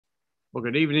Well,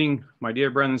 good evening, my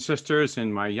dear brothers and sisters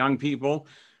and my young people.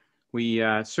 We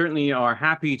certainly are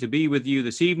happy to be with you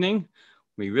this evening.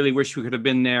 We really wish we could have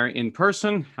been there in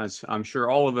person, as I'm sure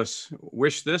all of us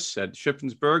wish this at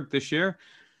Shippensburg this year.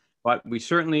 But we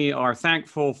certainly are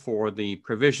thankful for the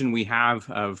provision we have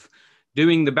of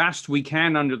doing the best we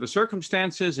can under the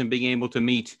circumstances and being able to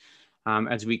meet,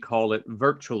 as we call it,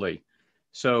 virtually.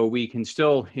 So we can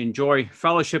still enjoy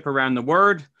fellowship around the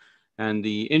Word. And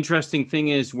the interesting thing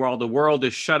is, while the world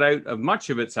is shut out of much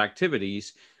of its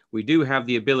activities, we do have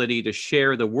the ability to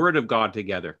share the Word of God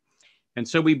together. And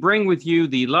so we bring with you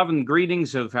the love and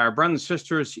greetings of our brothers and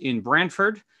sisters in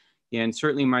Brantford, and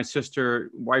certainly my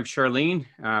sister, wife Charlene.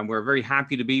 We're very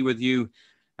happy to be with you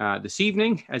this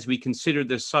evening as we consider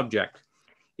this subject.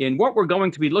 And what we're going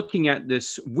to be looking at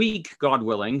this week, God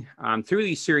willing, through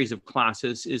these series of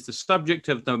classes is the subject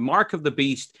of the mark of the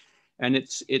beast, and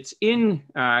it's in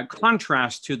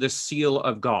contrast to the seal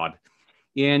of God.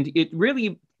 And it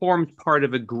really forms part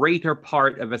of a greater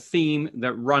part of a theme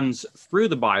that runs through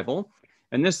the Bible.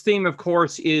 And this theme, of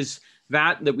course, is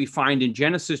that we find in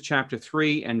Genesis chapter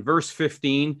 3 and verse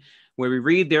 15, where we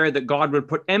read there that God would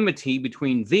put enmity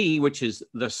between thee, which is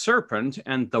the serpent,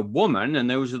 and the woman. And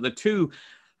those are the two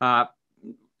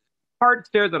parts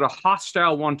there that are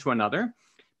hostile one to another.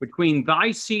 Between thy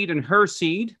seed and her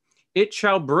seed, it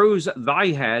shall bruise thy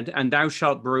head, and thou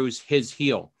shalt bruise his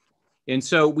heel. And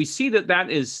so we see that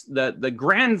is the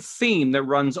grand theme that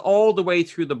runs all the way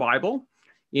through the Bible.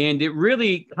 And it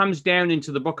really comes down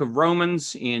into the book of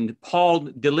Romans, and Paul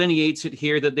delineates it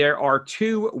here that there are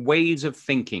two ways of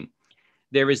thinking.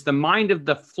 There is the mind of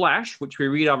the flesh, which we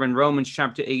read of in Romans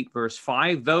chapter 8, verse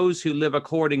 5. Those who live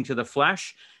according to the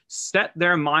flesh set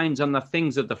their minds on the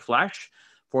things of the flesh.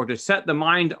 For to set the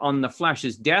mind on the flesh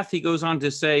is death, he goes on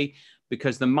to say,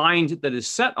 because the mind that is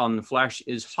set on the flesh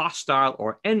is hostile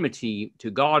or enmity to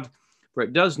God, for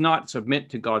it does not submit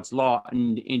to God's law,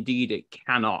 and indeed it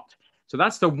cannot. So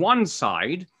that's the one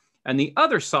side. And the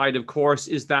other side, of course,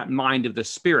 is that mind of the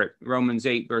Spirit. Romans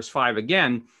 8, verse 5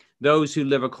 again, those who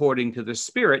live according to the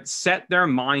Spirit set their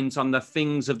minds on the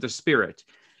things of the Spirit.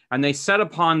 And they set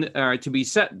upon,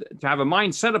 to have a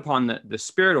mind set upon the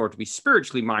Spirit, or to be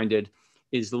spiritually minded,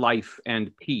 is life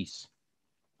and peace.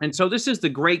 And so this is the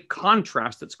great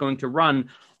contrast that's going to run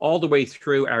all the way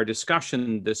through our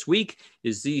discussion this week,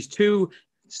 is these two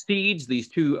seeds, these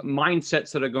two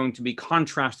mindsets that are going to be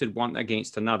contrasted one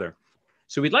against another.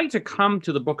 So we'd like to come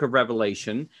to the book of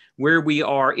Revelation, where we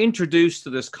are introduced to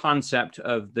this concept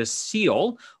of the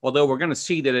seal, although we're going to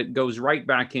see that it goes right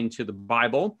back into the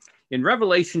Bible. In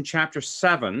Revelation chapter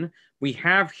 7, we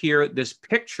have here this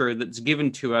picture that's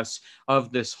given to us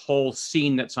of this whole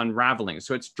scene that's unraveling.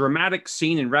 So it's a dramatic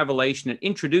scene in Revelation. It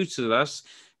introduces us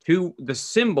to the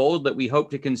symbol that we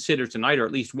hope to consider tonight, or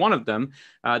at least one of them,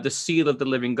 the seal of the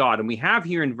living God. And we have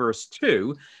here in verse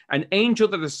 2, an angel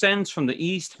that ascends from the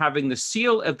east, having the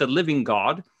seal of the living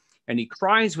God, and he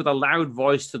cries with a loud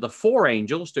voice to the four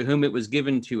angels to whom it was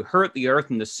given to hurt the earth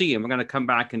and the sea. And we're going to come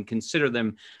back and consider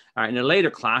them in a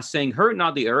later class, saying, hurt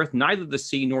not the earth, neither the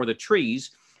sea nor the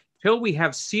trees, till we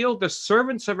have sealed the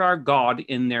servants of our God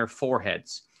in their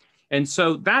foreheads. And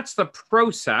so that's the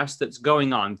process that's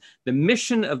going on. The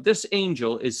mission of this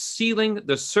angel is sealing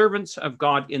the servants of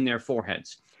God in their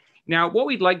foreheads. Now, what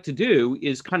we'd like to do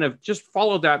is kind of just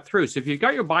follow that through. So if you've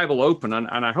got your Bible open, and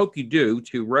I hope you do,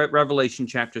 to Revelation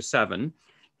chapter 7,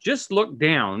 just look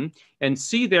down and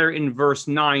see there in verse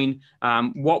 9,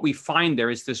 what we find there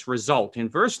is this result. In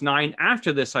verse 9,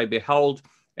 after this I beheld,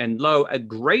 and lo, a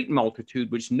great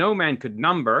multitude which no man could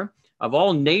number, of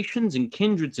all nations and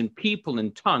kindreds and people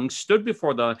and tongues, stood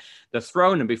before the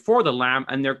throne and before the Lamb,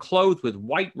 and they're clothed with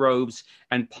white robes,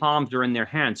 and palms are in their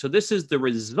hands. So this is the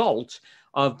result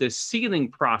of the sealing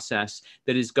process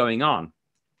that is going on.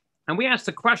 And we ask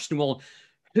the question, well,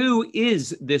 who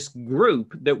is this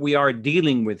group that we are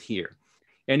dealing with here?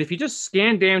 And if you just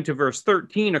scan down to verse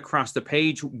 13 across the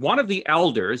page, one of the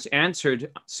elders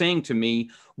answered, saying to me,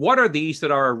 what are these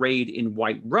that are arrayed in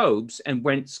white robes, and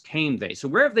whence came they? So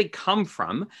where have they come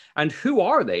from, and who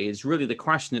are they is really the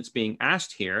question that's being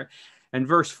asked here. And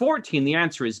verse 14, the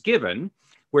answer is given,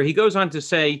 where he goes on to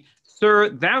say, Sir,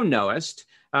 thou knowest,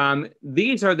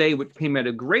 these are they which came out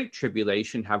of great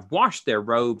tribulation, have washed their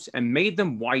robes, and made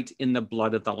them white in the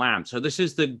blood of the Lamb. So this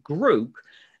is the group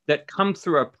that come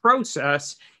through a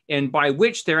process and by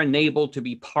which they're enabled to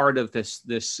be part of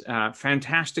this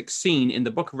fantastic scene in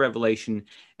the book of Revelation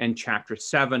and chapter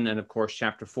 7, and of course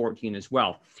chapter 14 as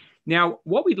well. Now,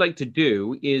 what we'd like to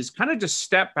do is kind of just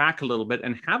step back a little bit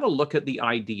and have a look at the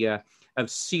idea of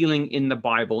sealing in the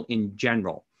Bible in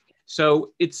general.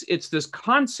 So it's this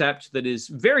concept that is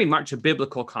very much a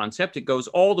biblical concept. It goes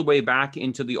all the way back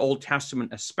into the Old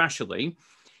Testament, especially.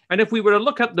 And if we were to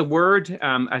look up the word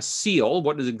a seal,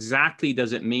 what exactly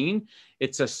does it mean?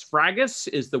 It's a sphragus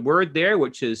is the word there,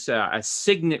 which is a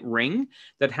signet ring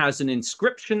that has an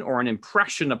inscription or an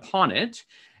impression upon it.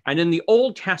 And in the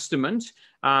Old Testament,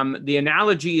 the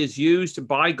analogy is used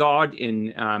by God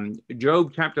in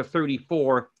Job chapter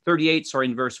 38, sorry,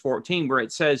 in verse 14, where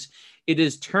it says, it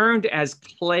is turned as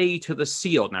clay to the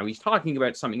seal. Now, he's talking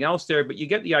about something else there, but you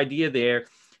get the idea there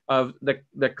of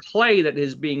the clay that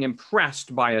is being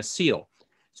impressed by a seal.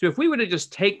 So if we were to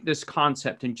just take this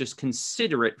concept and just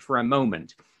consider it for a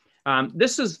moment,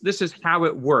 this is how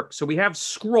it works. So we have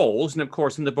scrolls, and of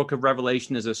course in the book of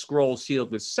Revelation is a scroll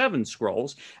sealed with 7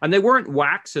 scrolls, and they weren't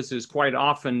wax as is quite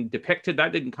often depicted.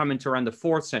 That didn't come into around the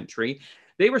 4th century.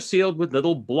 They were sealed with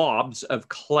little blobs of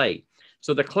clay.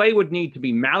 So the clay would need to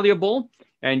be malleable,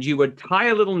 and you would tie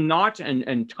a little knot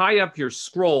and tie up your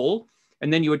scroll,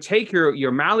 and then you would take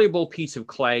your malleable piece of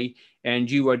clay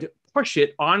and you would push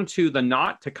it onto the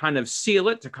knot to kind of seal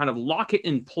it, to kind of lock it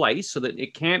in place so that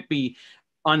it can't be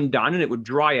undone and it would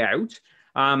dry out.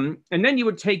 And then you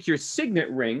would take your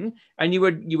signet ring and you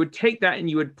would take that and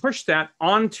you would push that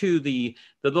onto the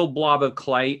little blob of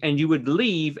clay, and you would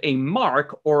leave a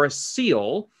mark or a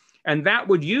seal. And that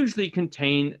would usually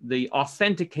contain the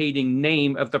authenticating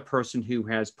name of the person who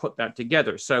has put that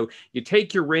together. So you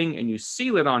take your ring and you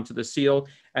seal it onto the seal,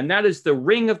 and that is the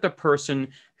ring of the person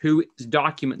whose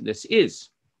document this is.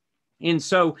 And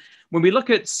so when we look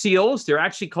at seals, they're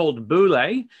actually called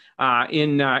bullae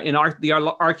in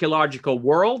the archaeological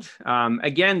world.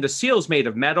 Again, the seal is made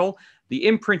of metal. The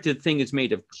imprinted thing is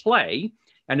made of clay.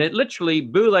 And it literally,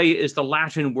 bullae is the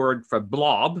Latin word for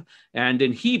blob. And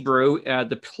in Hebrew,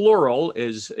 the plural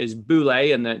is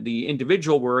bullae, and the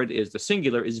individual word is the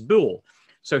singular is bul.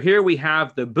 So here we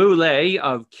have the bullae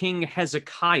of King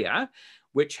Hezekiah,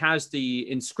 which has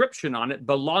the inscription on it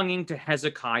belonging to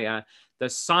Hezekiah, the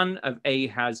son of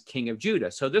Ahaz, king of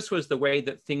Judah. So this was the way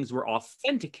that things were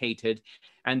authenticated,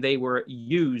 and they were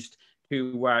used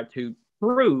to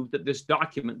prove that this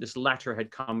document, this letter, had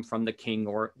come from the king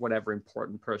or whatever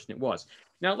important person it was.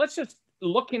 Now, let's just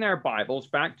look in our Bibles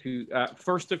back to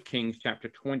 1 Kings chapter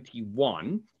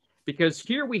 21, because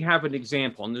here we have an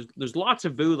example. And there's lots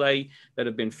of bullae that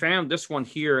have been found. This one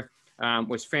here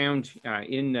was found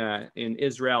in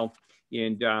Israel.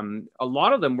 And a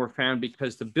lot of them were found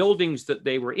because the buildings that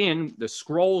they were in, the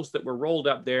scrolls that were rolled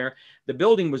up there, the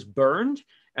building was burned,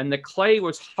 and the clay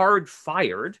was hard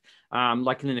fired,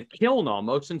 like in a kiln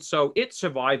almost. And so it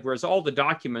survived, whereas all the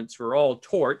documents were all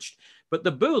torched, but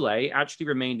the bullae actually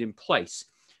remained in place.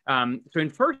 So in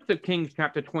 1 Kings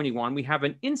chapter 21, we have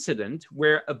an incident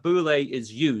where a bullae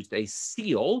is used, a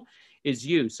seal is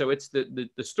used. So it's the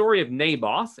story of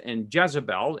Naboth and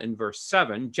Jezebel in verse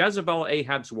 7. Jezebel,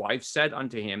 Ahab's wife, said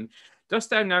unto him, dost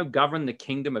thou now govern the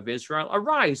kingdom of Israel?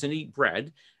 Arise and eat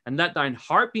bread, and let thine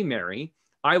heart be merry.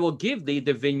 I will give thee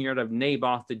the vineyard of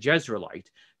Naboth the Jezreelite.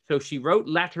 So she wrote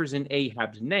letters in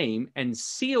Ahab's name and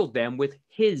sealed them with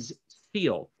his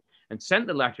seal, and sent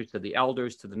the letters to the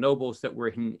elders, to the nobles that were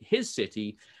in his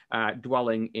city,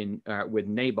 dwelling with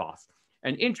Naboth.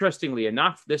 And interestingly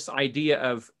enough, this idea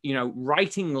of,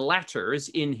 writing letters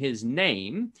in his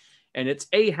name, and it's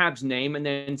Ahab's name, and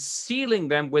then sealing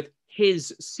them with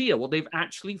his seal. Well, they've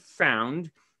actually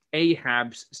found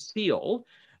Ahab's seal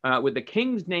with the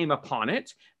king's name upon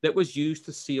it that was used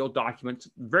to seal documents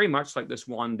very much like this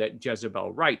one that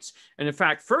Jezebel writes. And in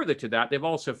fact, further to that, they've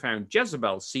also found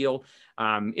Jezebel's seal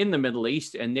in the Middle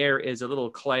East, and there is a little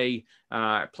clay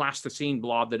plasticine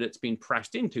blob that it's been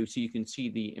pressed into, so you can see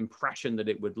the impression that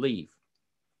it would leave.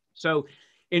 So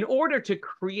in order to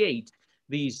create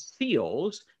these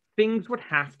seals, things would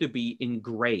have to be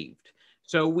engraved.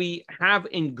 So we have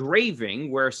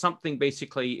engraving where something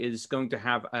basically is going to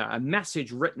have a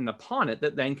message written upon it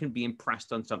that then can be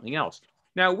impressed on something else.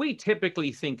 Now, we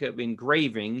typically think of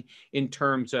engraving in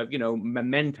terms of,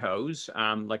 mementos,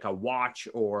 like a watch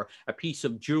or a piece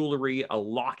of jewelry, a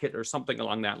locket or something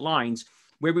along that lines,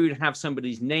 where we would have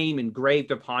somebody's name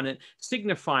engraved upon it,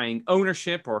 signifying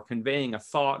ownership or conveying a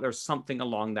thought or something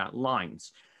along that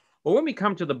lines. Well, when we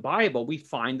come to the Bible, we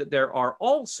find that there are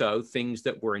also things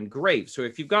that were engraved. So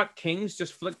if you've got Kings,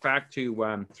 just flick back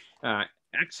to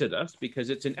Exodus, because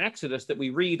it's in Exodus that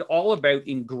we read all about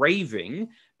engraving,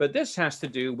 but this has to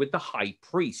do with the high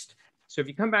priest. So if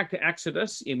you come back to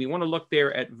Exodus, and we want to look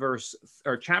there at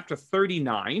chapter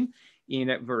 39, in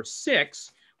at verse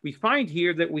 6, we find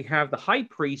here that we have the high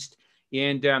priest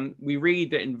And we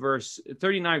read that in verse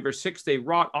 39, verse 6, they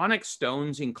wrought onyx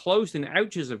stones enclosed in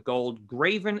ouches of gold,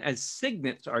 graven as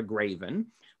signets are graven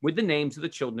with the names of the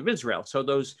children of Israel. So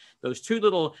those two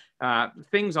little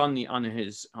things on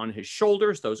his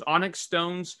shoulders, those onyx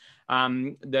stones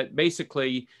that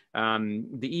basically the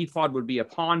ephod would be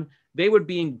upon, they would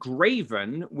be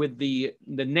engraven with the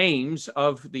names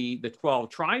of the 12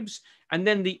 tribes, and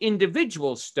then the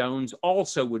individual stones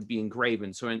also would be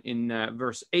engraven. So in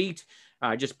verse 8,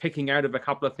 just picking out of a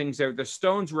couple of things there, the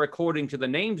stones were according to the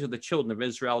names of the children of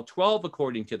Israel, 12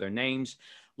 according to their names,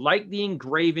 like the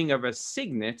engraving of a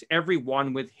signet, every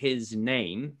one with his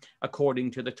name,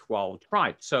 according to the 12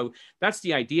 tribes. So that's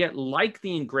the idea. Like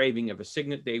the engraving of a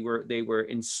signet, they were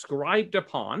inscribed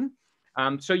upon.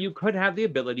 So you could have the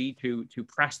ability to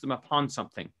press them upon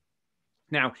something.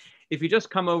 Now, if you just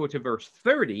come over to verse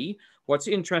 30, what's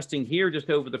interesting here, just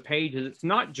over the page, is it's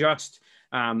not just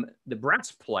the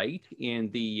breastplate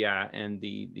and the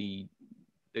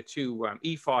two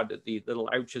ephod, the little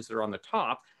ouches that are on the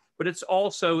top, but it's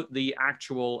also the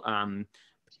actual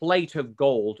plate of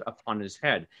gold upon his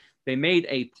head. They made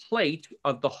a plate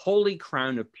of the holy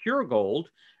crown of pure gold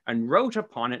and wrote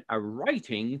upon it a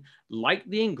writing like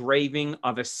the engraving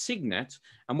of a signet.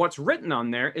 And what's written on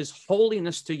there is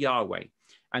holiness to Yahweh.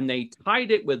 And they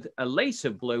tied it with a lace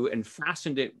of blue and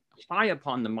fastened it high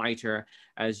upon the mitre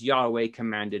as Yahweh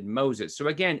commanded Moses. So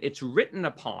again, it's written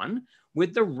upon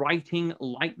with the writing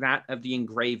like that of the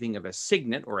engraving of a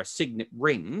signet or a signet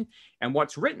ring. And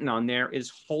what's written on there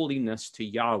is holiness to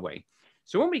Yahweh.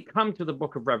 So when we come to the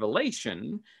book of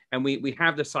Revelation, and we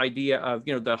have this idea of,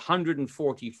 the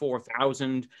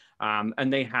 144,000,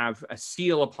 and they have a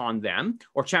seal upon them,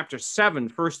 or chapter 7,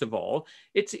 first of all,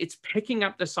 it's picking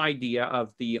up this idea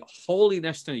of the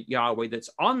holiness to Yahweh that's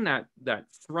on that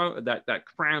throne, that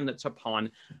crown that's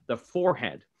upon the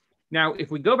forehead. Now,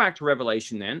 if we go back to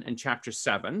Revelation then, in chapter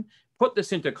 7, put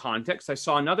this into context, I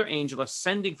saw another angel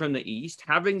ascending from the east,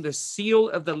 having the seal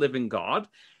of the living God.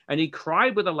 And he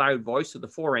cried with a loud voice to the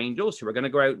four angels who were going to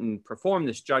go out and perform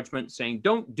this judgment, saying,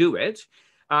 "Don't do it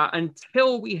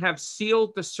until we have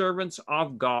sealed the servants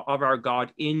of God, of our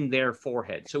God, in their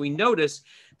foreheads." So we notice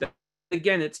that,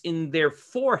 again, it's in their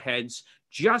foreheads,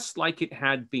 just like it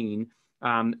had been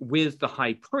with the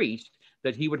high priest,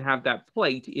 that he would have that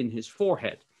plate in his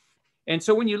forehead. And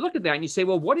so when you look at that and you say,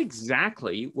 well, what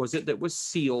exactly was it that was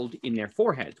sealed in their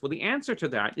foreheads? Well, the answer to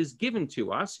that is given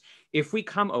to us if we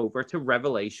come over to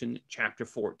Revelation chapter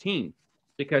 14,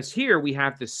 because here we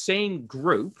have the same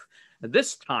group.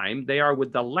 This time they are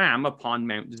with the Lamb upon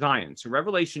Mount Zion. So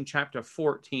Revelation chapter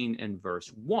 14 and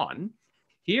verse 1,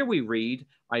 here we read,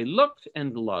 "I looked,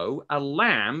 and lo, a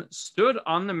lamb stood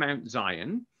on the Mount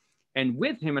Zion, and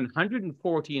with him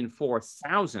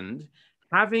 144,000,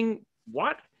 having"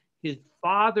 what? "His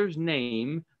Father's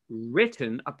name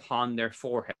written upon their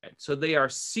forehead." So they are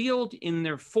sealed in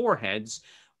their foreheads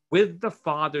with the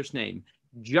Father's name,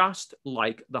 just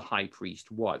like the high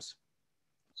priest was.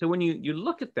 So when you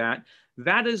look at that,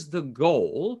 that is the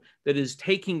goal that is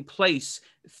taking place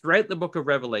throughout the book of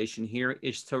Revelation here,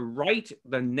 is to write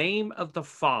the name of the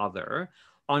Father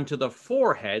onto the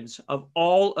foreheads of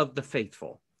all of the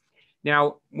faithful.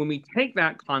 Now, when we take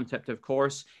that concept, of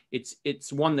course,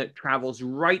 it's one that travels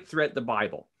right throughout the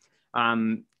Bible.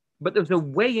 But there's a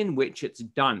way in which it's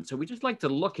done. So we just like to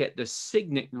look at the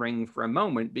signet ring for a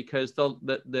moment, because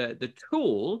the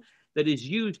tool that is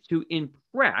used to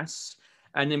impress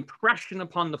an impression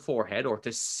upon the forehead, or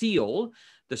to seal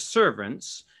the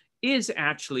servants, is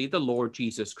actually the Lord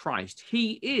Jesus Christ.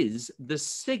 He is the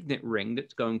signet ring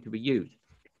that's going to be used.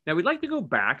 Now, we'd like to go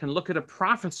back and look at a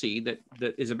prophecy that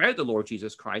is about the Lord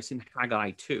Jesus Christ in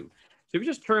Haggai 2. So if you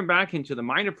just turn back into the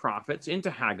minor prophets, into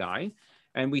Haggai,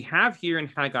 and we have here in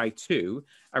Haggai 2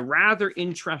 a rather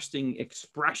interesting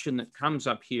expression that comes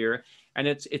up here, and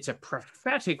it's a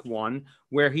prophetic one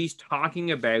where he's talking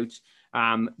about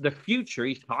the future.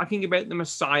 He's talking about the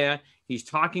Messiah. He's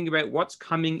talking about what's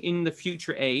coming in the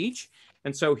future age.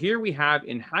 And so here we have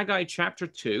in Haggai chapter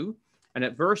 2, and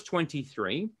at verse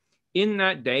 23, "In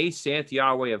that day, saith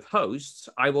Yahweh of hosts,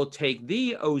 I will take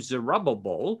thee, O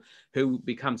Zerubbabel," who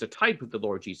becomes a type of the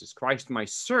Lord Jesus Christ, "my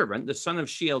servant, the son of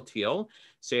Shealtiel,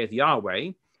 saith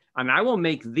Yahweh, and I will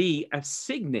make thee a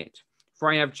signet,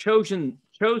 for I have chosen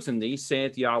thee,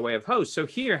 saith Yahweh of hosts." So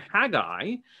here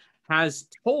Haggai has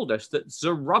told us that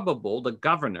Zerubbabel, the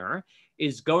governor,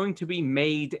 is going to be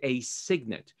made a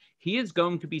signet. He is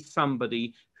going to be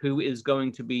somebody who is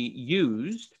going to be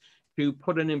used to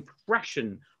put an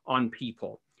impression on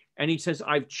people. And he says,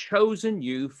 "I've chosen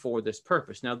you for this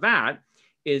purpose." Now that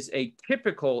is a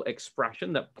typical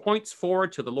expression that points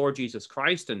forward to the Lord Jesus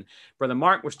Christ. And Brother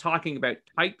Mark was talking about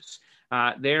types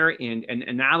there in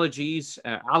analogies,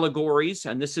 allegories,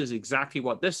 and this is exactly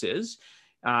what this is.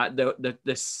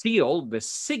 The seal, the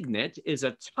signet, is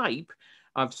a type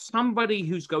of somebody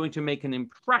who's going to make an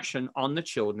impression on the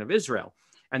children of Israel.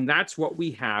 And that's what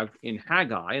we have in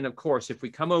Haggai. And of course, if we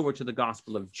come over to the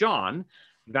Gospel of John,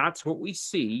 that's what we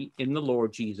see in the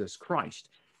Lord Jesus Christ.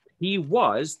 He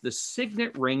was the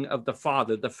signet ring of the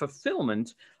Father, the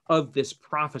fulfillment of this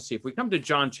prophecy. If we come to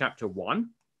John chapter 1,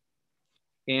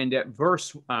 and at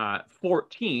verse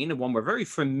 14, one we're very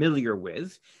familiar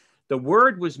with, the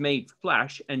Word was made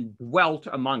flesh and dwelt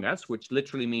among us, which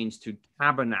literally means to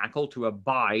tabernacle, to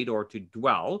abide, or to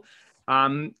dwell.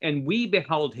 And we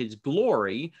beheld his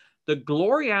glory, the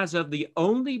glory as of the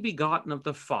only begotten of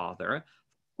the Father,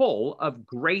 full of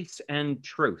grace and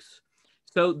truth.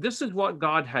 So this is what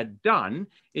God had done,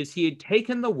 is he had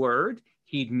taken the Word,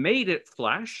 he'd made it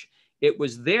flesh, it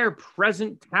was there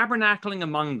present, tabernacling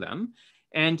among them,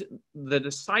 and the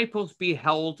disciples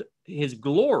beheld his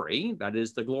glory, that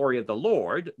is the glory of the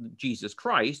Lord, Jesus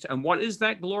Christ. And what is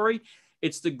that glory?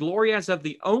 It's the glory as of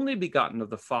the only begotten of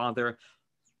the Father,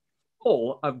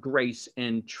 full of grace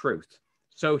and truth.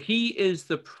 So he is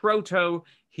the proto,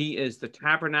 he is the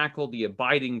tabernacle, the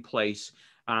abiding place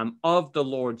of the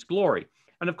Lord's glory.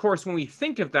 And of course, when we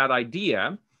think of that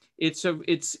idea, it's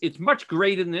much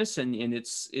greater than this, and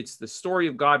it's the story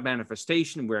of God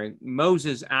manifestation where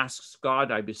Moses asks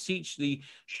God, I beseech thee,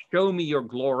 show me your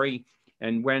glory.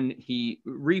 And when he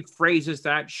rephrases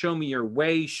that, show me your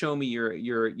way, show me your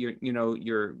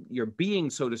being,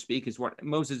 so to speak, is what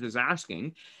Moses is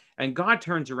asking. And God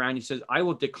turns around, he says, I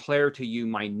will declare to you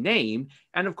my name.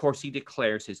 And of course, he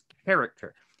declares his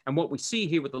character. And what we see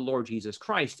here with the Lord Jesus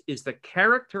Christ is the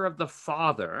character of the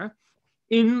Father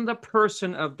in the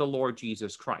person of the Lord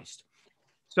Jesus Christ.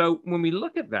 So when we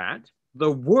look at that,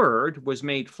 the Word was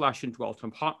made flesh and dwelt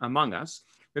among us.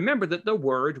 Remember that the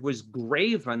Word was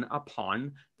graven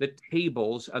upon the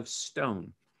tables of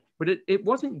stone. But it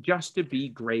wasn't just to be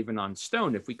graven on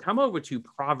stone. If we come over to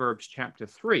Proverbs chapter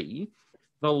 3,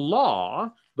 the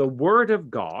law, the Word of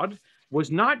God, was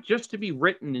not just to be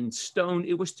written in stone,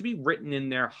 it was to be written in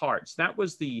their hearts. That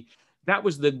was the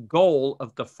goal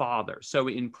of the Father. So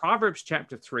in Proverbs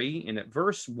chapter 3, and at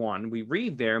verse 1, we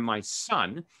read there, my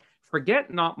son,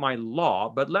 forget not my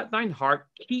law, but let thine heart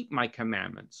keep my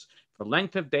commandments. For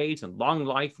length of days and long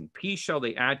life and peace shall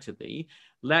they add to thee.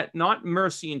 Let not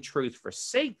mercy and truth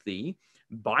forsake thee.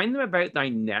 Bind them about thy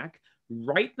neck.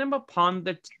 Write them upon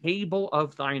the table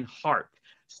of thine heart.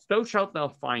 So shalt thou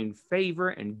find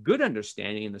favor and good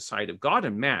understanding in the sight of God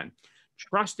and man.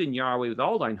 Trust in Yahweh with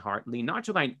all thine heart. Lean not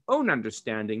to thine own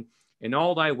understanding. In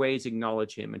all thy ways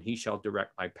acknowledge him, and he shall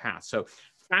direct thy path. So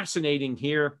fascinating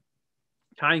here,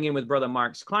 tying in with Brother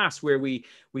Mark's class, where we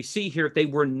see here they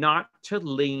were not to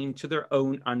lean to their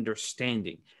own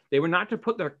understanding. They were not to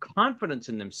put their confidence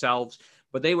in themselves,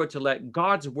 but they were to let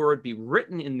God's word be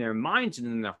written in their minds and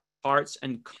in their hearts,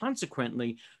 and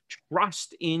consequently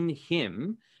trust in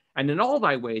him. And in all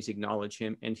thy ways acknowledge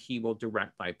him, and he will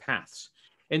direct thy paths.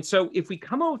 And so if we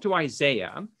come over to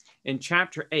Isaiah in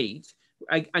chapter 8,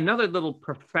 another little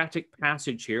prophetic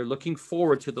passage here, looking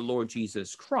forward to the Lord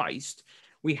Jesus Christ,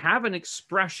 we have an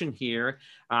expression here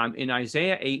in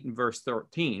Isaiah 8 and verse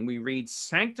 13. We read,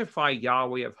 sanctify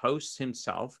Yahweh of hosts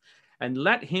himself, and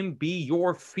let him be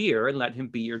your fear, and let him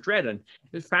be your dread. And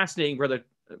it's fascinating, Brother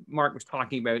Mark was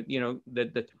talking about,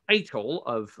 the title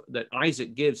of that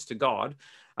Isaac gives to God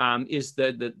is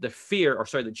the fear, or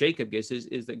sorry, that Jacob gives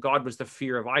is that God was the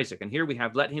fear of Isaac. And here we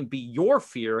have, let him be your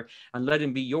fear and let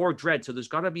him be your dread. So there's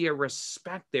got to be a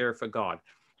respect there for God.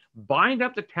 Bind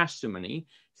up the testimony,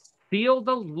 seal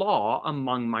the law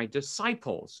among my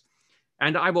disciples.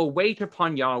 And I will wait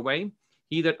upon Yahweh,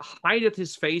 he that hideth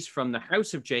his face from the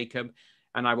house of Jacob,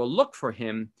 and I will look for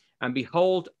him. And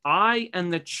behold, I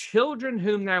and the children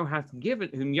whom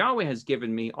Yahweh has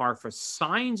given me are for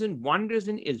signs and wonders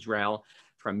in Israel,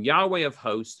 from Yahweh of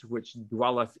hosts, which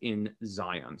dwelleth in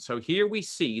Zion. So here we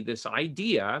see this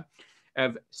idea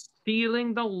of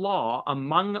sealing the law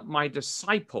among my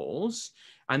disciples,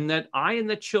 and that I and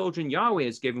the children Yahweh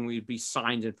has given me would be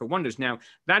signs and for wonders. Now,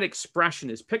 that expression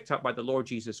is picked up by the Lord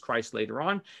Jesus Christ later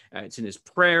on. It's in his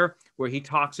prayer where he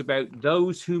talks about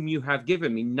those whom you have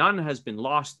given me. None has been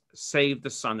lost save the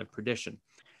son of perdition.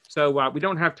 So we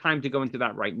don't have time to go into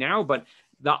that right now, but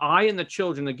the I and the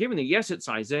children are given me. Yes, it's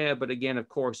Isaiah, but again, of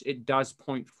course, it does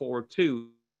point forward to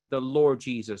the Lord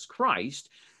Jesus Christ,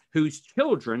 whose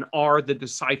children are the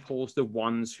disciples, the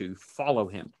ones who follow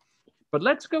him. But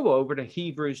let's go over to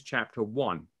Hebrews chapter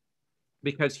 1.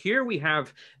 because here we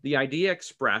have the idea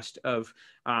expressed of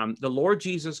the Lord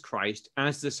Jesus Christ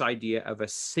as this idea of a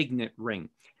signet ring.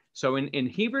 So in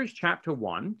Hebrews chapter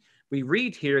 1, we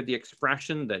read here the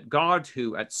expression that God,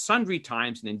 who at sundry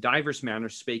times and in divers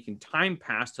manners spake in time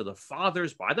past to the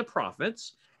fathers by the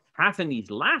prophets, hath in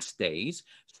these last days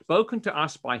spoken to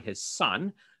us by his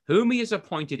Son, whom he has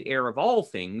appointed heir of all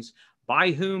things,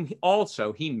 by whom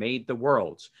also he made the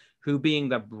worlds, who being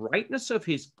the brightness of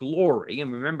his glory,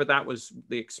 and remember that was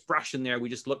the expression there we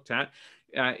just looked at,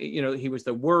 he was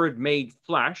the Word made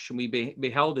flesh, and we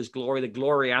beheld his glory, the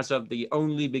glory as of the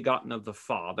only begotten of the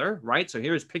Father, right? So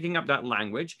here's picking up that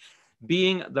language,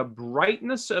 being the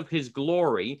brightness of his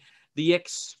glory, the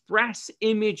express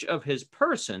image of his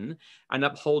person, and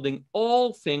upholding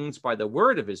all things by the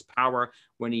word of his power,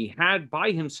 when he had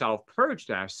by himself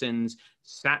purged our sins,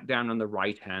 sat down on the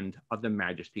right hand of the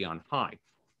majesty on high.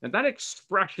 Now that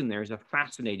expression there is a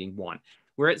fascinating one,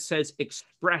 where it says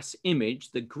express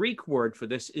image. The Greek word for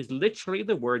this is literally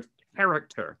the word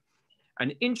character,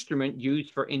 an instrument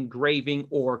used for engraving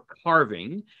or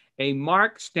carving, a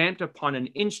mark stamped upon an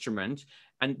instrument,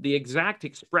 and the exact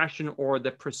expression or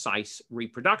the precise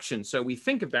reproduction. So we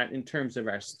think of that in terms of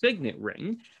our signet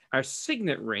ring. Our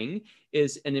signet ring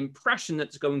is an impression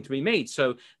that's going to be made.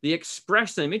 So the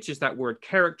express image is that word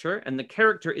character, and the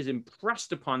character is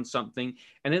impressed upon something,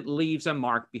 and it leaves a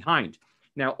mark behind.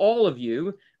 Now, all of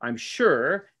you, I'm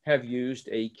sure, have used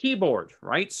a keyboard,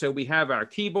 right? So we have our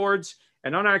keyboards,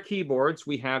 and on our keyboards,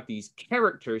 we have these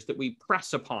characters that we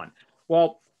press upon.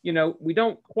 Well, we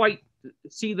don't quite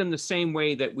see them the same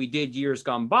way that we did years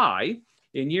gone by.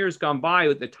 In years gone by,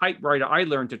 with the typewriter I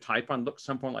learned to type on looked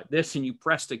something like this, and you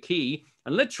pressed a key,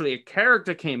 and literally a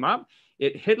character came up.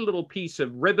 It hit a little piece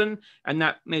of ribbon, and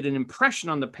that made an impression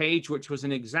on the page, which was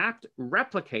an exact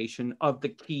replication of the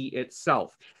key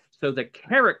itself. So the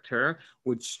character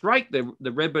would strike the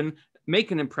ribbon,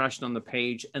 make an impression on the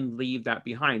page, and leave that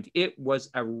behind. It was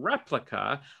a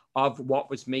replica of what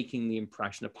was making the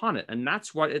impression upon it. And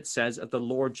that's what it says of the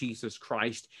Lord Jesus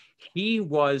Christ. He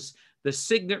was the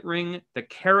signet ring, the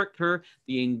character,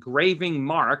 the engraving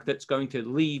mark that's going to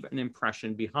leave an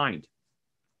impression behind.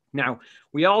 Now,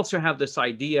 we also have this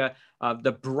idea of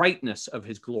the brightness of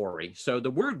his glory. So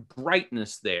the word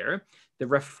brightness there, the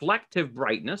reflective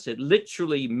brightness, it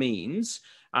literally means,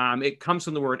 it comes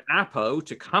from the word apo,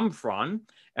 to come from,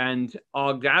 and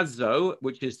agazo,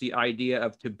 which is the idea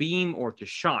of to beam or to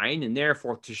shine, and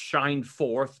therefore to shine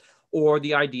forth, or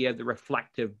the idea of the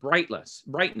reflective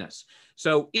brightness.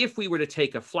 So if we were to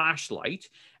take a flashlight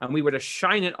and we were to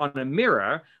shine it on a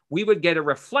mirror, we would get a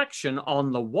reflection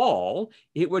on the wall.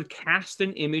 It would cast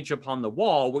an image upon the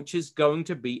wall, which is going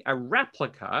to be a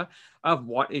replica of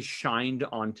what is shined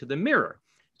onto the mirror.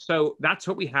 So that's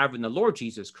what we have in the Lord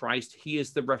Jesus Christ. He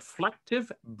is the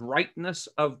reflective brightness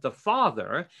of the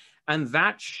Father, and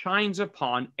that shines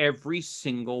upon every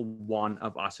single one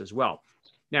of us as well.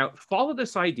 Now, follow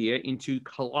this idea into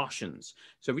Colossians.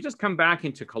 So if we just come back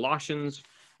into Colossians,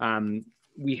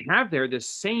 we have there this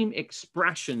same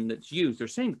expression that's used, the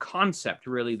same concept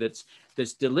really that's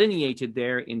delineated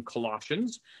there in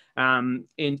Colossians. And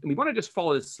we want to just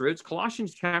follow this through. It's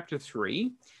Colossians chapter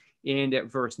 3, and at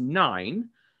verse 9,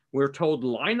 we're told,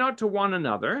 lie not to one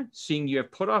another, seeing you have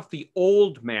put off the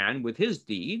old man with his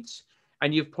deeds,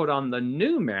 and you've put on the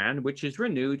new man, which is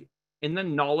renewed in the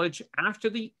knowledge after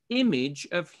the image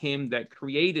of him that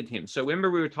created him. So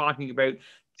remember, we were talking about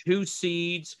two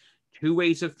seeds, two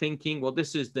ways of thinking. Well,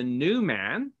 this is the new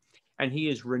man, and he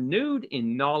is renewed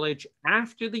in knowledge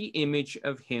after the image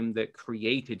of him that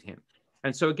created him.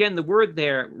 And so again, the word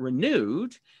there,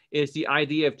 renewed, is the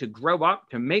idea of to grow up,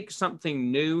 to make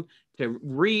something new, to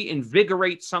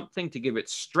reinvigorate something, to give it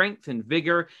strength and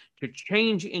vigor, to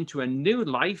change into a new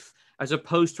life as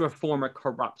opposed to a former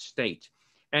corrupt state.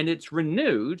 And it's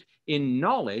renewed in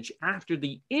knowledge after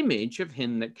the image of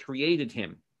him that created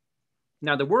him.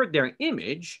 Now, the word there,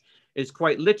 image, is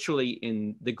quite literally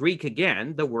in the Greek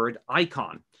again, the word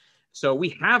icon. So we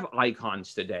have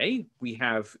icons today. We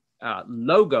have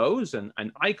logos and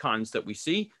icons that we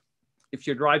see. If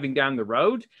you're driving down the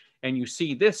road and you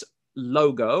see this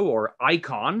logo or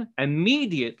icon,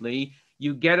 immediately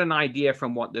you get an idea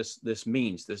from what this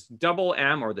means. This double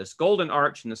M, or this golden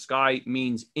arch in the sky,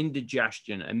 means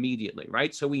indigestion immediately,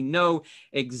 right? So we know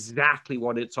exactly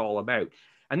what it's all about.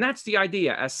 And that's the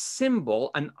idea. A symbol,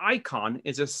 an icon,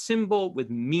 is a symbol with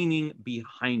meaning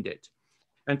behind it.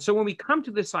 And so when we come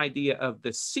to this idea of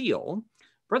the seal,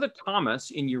 Brother Thomas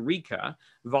in Eureka,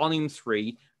 Volume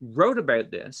 3, wrote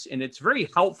about this, and it's very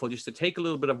helpful just to take a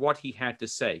little bit of what he had to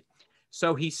say.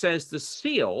 So he says the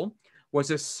seal was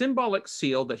a symbolic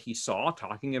seal that he saw,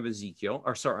 talking of Ezekiel,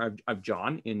 or sorry, of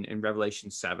John in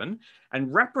Revelation 7,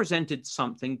 and represented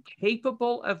something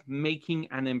capable of making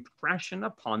an impression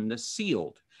upon the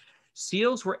sealed.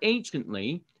 Seals were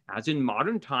anciently, as in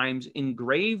modern times,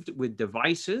 engraved with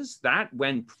devices that,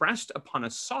 when pressed upon a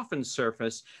softened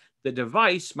surface, the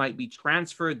device might be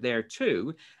transferred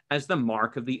thereto as the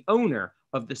mark of the owner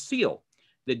of the seal.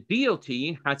 The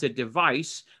deity has a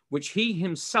device which he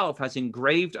himself has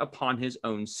engraved upon his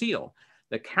own seal.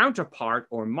 The counterpart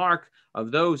or mark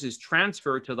of those is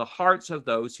transferred to the hearts of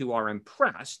those who are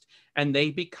impressed, and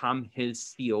they become his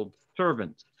sealed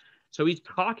servants. So he's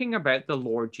talking about the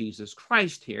Lord Jesus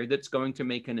Christ here, that's going to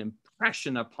make an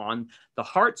impression upon the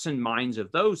hearts and minds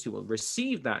of those who will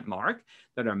receive that mark,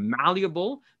 that are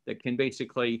malleable, that can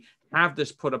basically have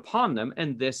this put upon them,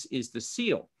 and this is the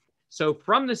seal. So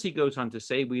from this, he goes on to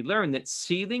say, we learn that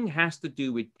sealing has to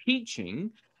do with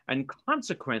teaching, and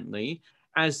consequently,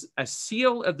 as a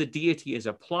seal of the deity is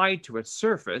applied to a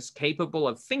surface capable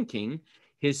of thinking,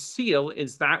 his seal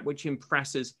is that which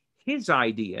impresses his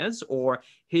ideas or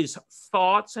his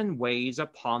thoughts and ways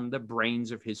upon the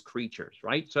brains of his creatures,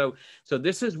 right? So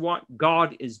this is what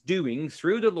God is doing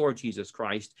through the Lord Jesus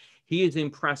Christ. He is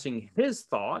impressing his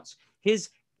thoughts, his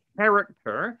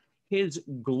character, his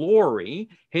glory,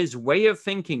 his way of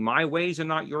thinking. My ways are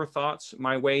not your thoughts,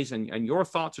 my ways, and your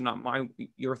thoughts are not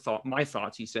my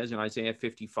thoughts, he says in Isaiah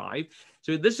 55.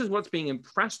 So this is what's being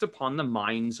impressed upon the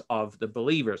minds of the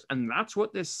believers. And that's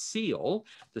what this seal,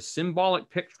 the symbolic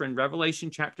picture in Revelation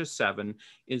chapter 7,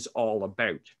 is all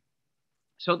about.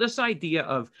 So this idea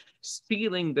of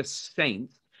sealing the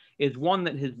saints is one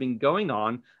that has been going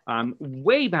on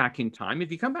way back in time.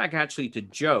 If you come back actually to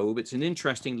Job, it's an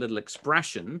interesting little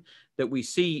expression that we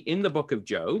see in the book of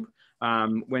Job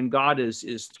when God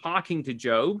is talking to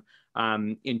Job.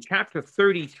 In chapter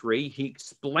 33, he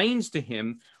explains to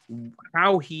him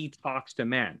how he talks to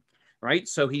man, right?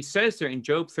 So he says there in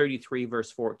Job 33, verse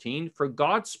 14, for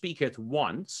God speaketh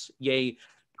once, yea,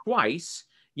 twice,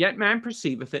 yet man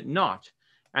perceiveth it not.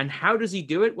 And how does he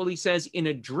do it? Well, he says, in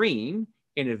a dream,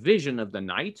 in a vision of the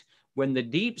night, when the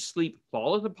deep sleep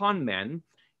falleth upon men,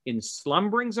 in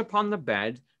slumberings upon the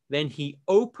bed, then he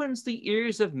opens the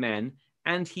ears of men,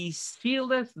 and he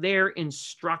sealeth their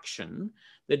instruction,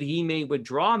 that he may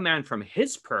withdraw man from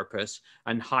his purpose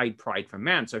and hide pride from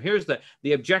man. So here's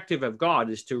the objective of God,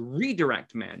 is to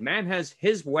redirect man. Man has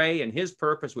his way and his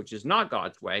purpose, which is not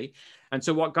God's way. And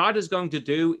so what God is going to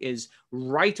do is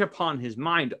write upon his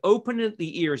mind, open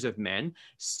the ears of men,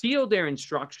 seal their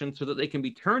instruction so that they can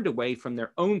be turned away from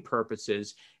their own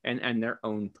purposes and their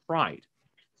own pride.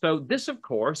 So this, of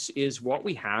course, is what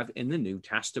we have in the New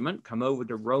Testament. Come over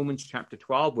to Romans chapter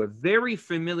 12. We're very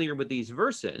familiar with these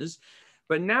verses,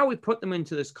 but now we put them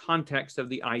into this context of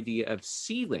the idea of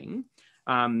sealing,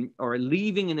 or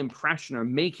leaving an impression or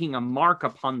making a mark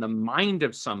upon the mind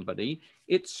of somebody.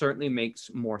 It certainly makes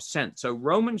more sense. So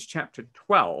Romans chapter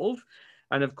 12,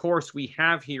 and of course we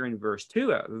have here in verse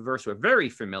 2, a verse we're very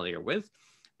familiar with,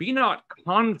 be not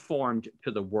conformed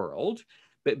to the world,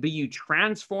 but be you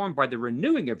transformed by the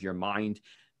renewing of your mind,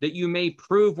 that you may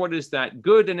prove what is that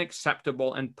good and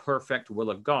acceptable and perfect will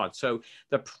of God. So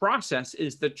the process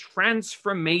is the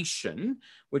transformation,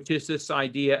 which is this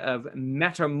idea of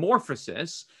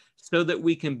metamorphosis, so that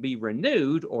we can be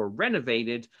renewed or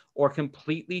renovated or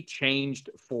completely changed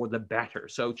for the better.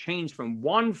 So changed from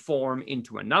one form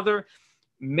into another,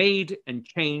 made and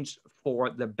changed for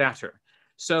the better.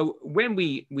 So when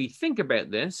we think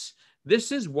about this,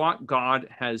 this is what God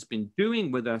has been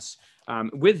doing with us,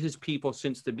 with his people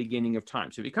since the beginning of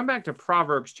time. So if you come back to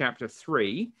Proverbs chapter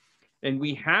 3, and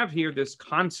we have here this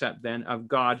concept then of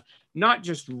God not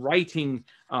just writing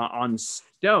on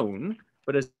stone,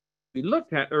 but as we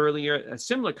looked at earlier, a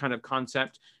similar kind of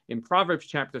concept in Proverbs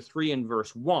chapter 3 and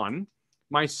verse 1,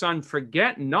 my son,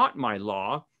 forget not my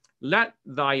law, let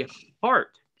thy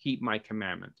heart keep my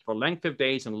commandments. For length of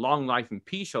days and long life and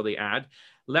peace shall they add.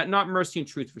 Let not mercy and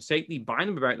truth forsake thee. Bind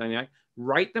them about thy neck.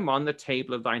 Write them on the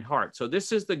table of thine heart. So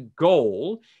this is the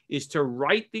goal, is to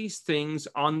write these things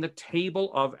on the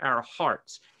table of our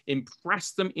hearts.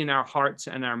 Impress them in our hearts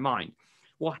and our mind.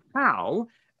 Well, how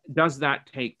does that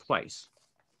take place?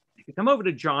 If you come over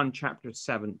to John chapter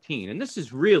 17, and this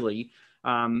is really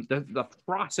the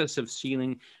process of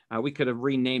sealing. We could have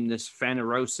renamed this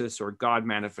phanerosis or God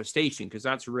manifestation, because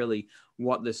that's really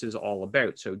what this is all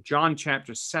about. So John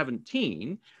chapter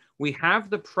 17, we have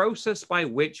the process by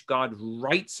which God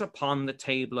writes upon the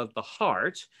table of the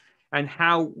heart, and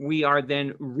how we are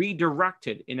then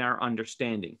redirected in our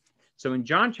understanding. So in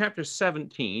John chapter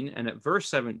 17 and at verse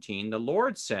 17, the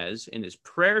Lord says in his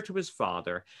prayer to his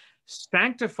Father,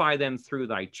 Sanctify them through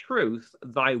thy truth.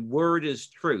 Thy word is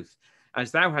truth.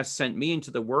 As thou hast sent me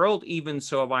into the world, even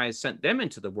so have I sent them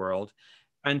into the world.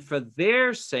 And for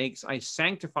their sakes I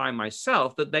sanctify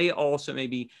myself, that they also may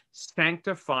be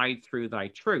sanctified through thy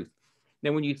truth.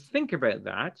 Now, when you think about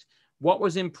that, what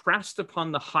was impressed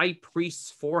upon the high priest's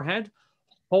forehead?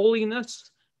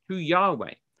 Holiness to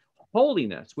Yahweh.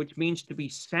 Holiness, which means to be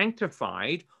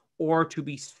sanctified or to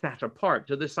be set apart.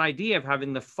 So this idea of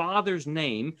having the Father's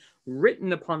name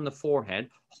written upon the forehead,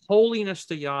 holiness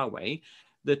to Yahweh,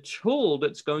 the tool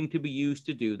that's going to be used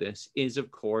to do this is, of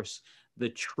course, the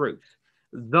truth.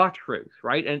 The truth,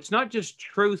 right? And it's not just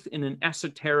truth in an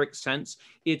esoteric sense.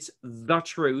 It's the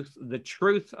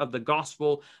truth of the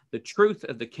gospel, the truth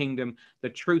of the kingdom, the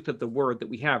truth of the word that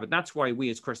we have. And that's why we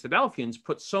as Christadelphians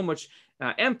put so much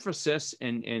emphasis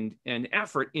and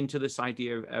effort into this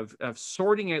idea of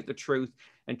sorting out the truth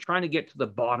and trying to get to the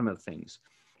bottom of things.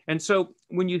 And so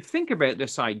when you think about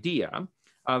this idea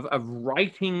of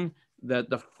writing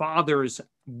the Father's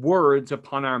words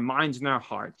upon our minds and our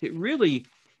hearts, it really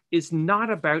is not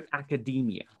about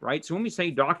academia, right? So when we say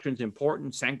doctrine is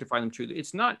important, sanctify them truly,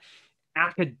 it's not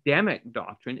academic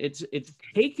doctrine. It's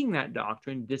taking that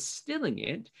doctrine, distilling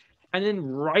it, and then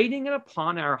writing it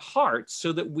upon our hearts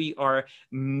so that we are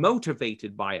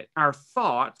motivated by it. Our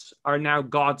thoughts are now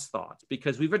God's thoughts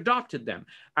because we've adopted them.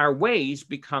 Our ways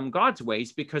become God's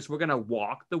ways because we're going to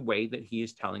walk the way that he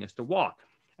is telling us to walk.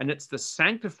 And it's the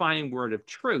sanctifying word of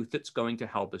truth that's going to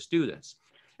help us do this.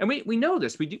 And we know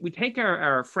this. We take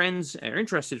our friends, our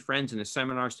interested friends in the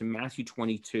seminars to Matthew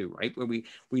 22, right? Where we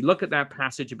look at that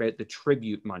passage about the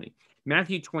tribute money.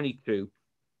 Matthew 22,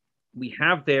 we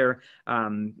have there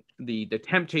the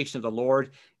temptation of the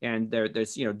Lord, and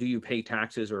there's, do you pay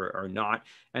taxes or not?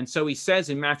 And so he says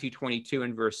in Matthew 22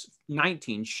 and verse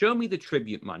 19, show me the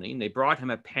tribute money. And they brought him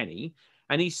a penny.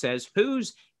 And he says,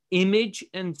 whose image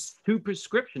and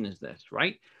superscription is this,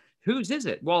 right? Whose is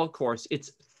it? Well, of course,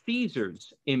 it's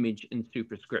Caesar's image and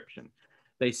superscription.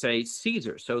 They say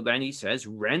Caesar. So then he says,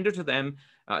 render to them,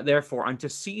 therefore, unto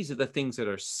Caesar the things that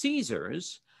are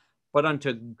Caesar's, but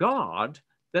unto God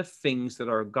the things that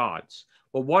are God's.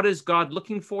 Well, what is God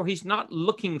looking for? He's not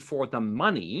looking for the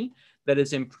money that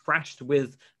is impressed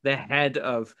with the head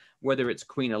of whether it's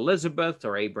Queen Elizabeth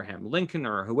or Abraham Lincoln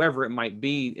or whoever it might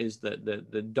be is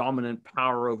the dominant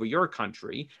power over your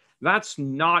country. That's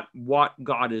not what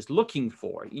God is looking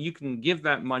for. You can give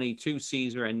that money to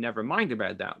Caesar and never mind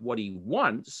about that. What he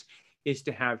wants is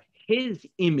to have his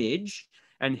image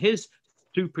and his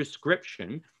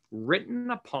superscription written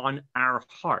upon our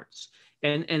hearts.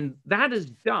 And that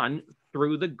is done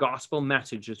through the gospel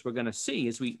message, as we're going to see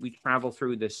as we travel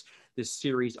through this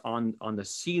series on the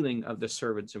sealing of the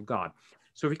servants of God.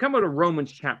 So if we come out of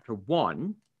Romans chapter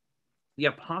 1, the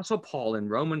Apostle Paul in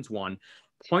Romans 1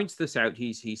 points this out.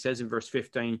 He says in verse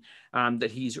 15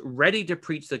 that he's ready to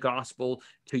preach the gospel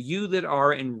to you that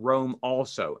are in Rome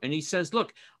also. And he says,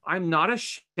 look, I'm not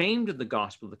ashamed of the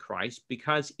gospel of Christ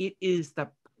because it is the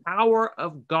power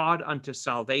of God unto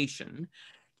salvation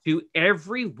to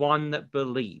every one that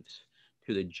believes,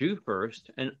 to the Jew first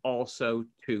and also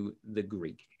to the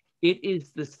Greek. It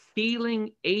is the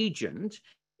sealing agent.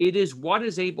 It is what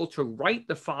is able to write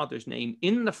the Father's name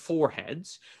in the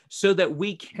foreheads so that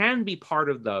we can be part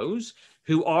of those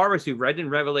who are, as we read in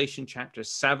Revelation chapter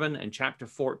 7 and chapter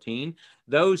 14,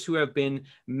 those who have been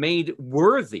made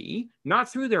worthy, not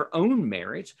through their own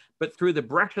merit, but through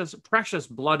the precious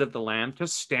blood of the Lamb to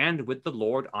stand with the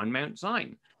Lord on Mount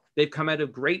Zion. They've come out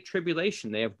of great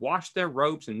tribulation. They have washed their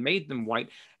robes and made them white,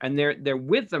 and they're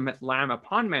with them at Lamb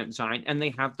upon Mount Zion, and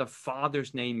they have the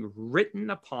Father's name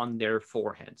written upon their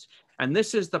foreheads. And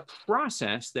this is the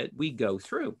process that we go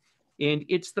through, and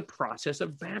it's the process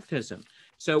of baptism.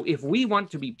 So if we want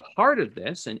to be part of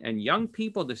this, and young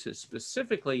people, this is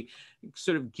specifically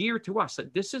sort of geared to us,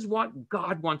 that this is what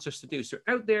God wants us to do. So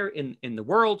out there in the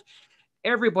world,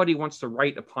 everybody wants to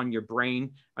write upon your brain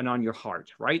and on your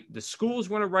heart, right? The schools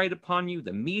want to write upon you.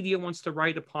 The media wants to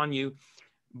write upon you.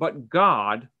 But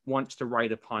God wants to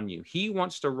write upon you. He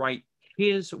wants to write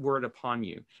his word upon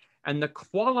you. And the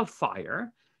qualifier,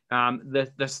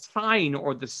 the sign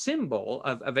or the symbol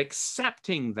of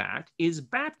accepting that is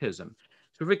baptism.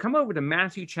 So if we come over to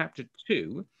Matthew chapter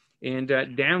 2 and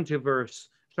down to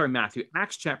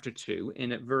Acts chapter 2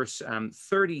 and at verse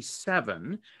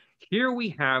 37, here we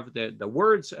have the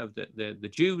words of the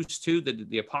Jews to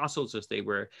the apostles as they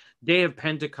were day of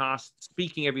Pentecost,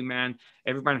 speaking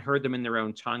everyone heard them in their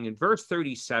own tongue. In verse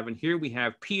 37, here we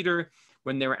have Peter,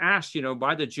 when they were asked,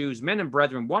 by the Jews, men and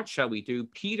brethren, what shall we do?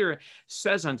 Peter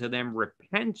says unto them,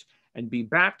 repent and be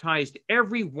baptized,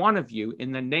 every one of you,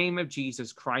 in the name of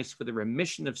Jesus Christ for the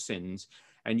remission of sins,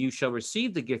 and you shall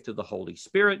receive the gift of the Holy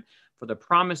Spirit, for the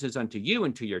promise is unto you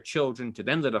and to your children, to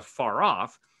them that are far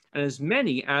off, and as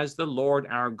many as the Lord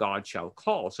our God shall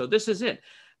call. So this is it.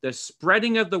 The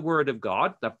spreading of the word of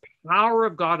God, the power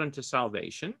of God unto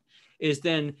salvation, is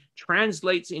then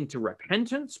translates into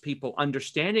repentance, people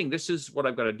understanding this is what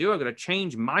I've got to do. I've got to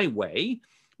change my way.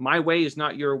 My way is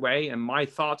not your way, and my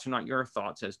thoughts are not your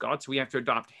thoughts, as God. So we have to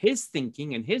adopt his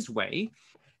thinking and his way.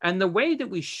 And the way that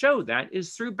we show that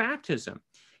is through baptism.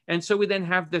 And so we then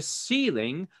have the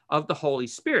sealing of the Holy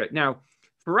Spirit. Now,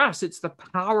 for us, it's the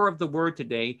power of the word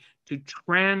today to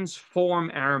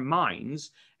transform our minds.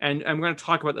 And I'm going to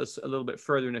talk about this a little bit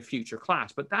further in a future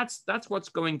class, but that's what's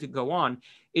going to go on.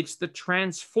 It's the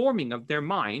transforming of their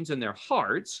minds and their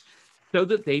hearts so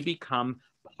that they become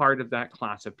part of that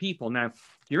class of people. Now,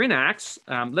 if you're in Acts,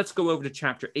 let's go over to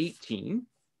chapter 18.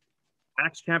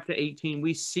 Acts chapter 18,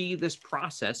 we see this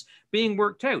process being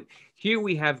worked out. Here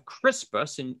we have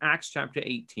Crispus in Acts chapter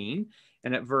 18,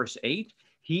 and at verse 8,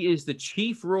 he is the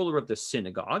chief ruler of the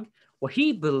synagogue. Well,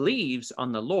 he believes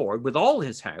on the Lord with all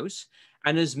his house,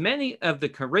 and as many of the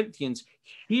Corinthians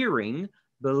hearing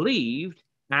believed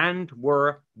and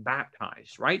were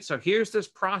baptized, right? So here's this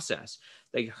process.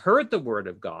 They heard the word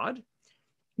of God,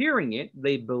 hearing it,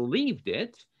 they believed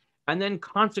it, and then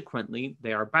consequently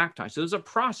they are baptized. So there's a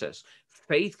process.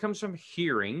 Faith comes from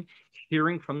hearing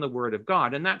from the word of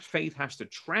God, and that faith has to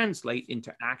translate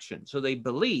into action. So they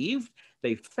believed,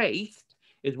 they faithed,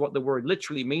 is what the word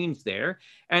literally means there.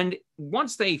 And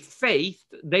once they faith,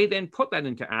 they then put that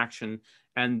into action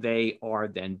and they are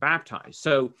then baptized.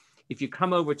 So if you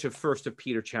come over to 1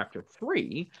 Peter chapter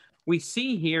 3, we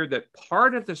see here that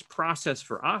part of this process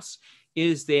for us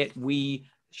is that we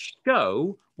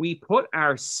put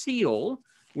our seal,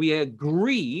 we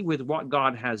agree with what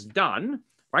God has done,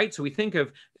 right? So we think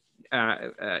of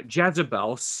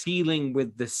Jezebel sealing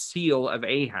with the seal of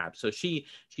Ahab. So she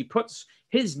puts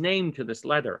his name to this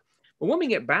letter. But when we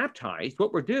get baptized,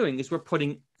 what we're doing is we're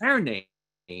putting our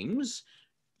names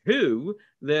to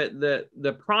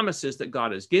the promises that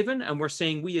God has given, and we're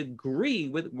saying we agree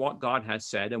with what God has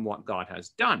said and what God has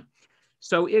done.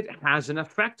 So it has an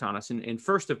effect on us. In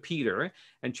 1 Peter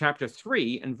and chapter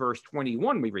 3 and verse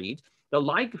 21, we read, the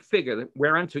like figure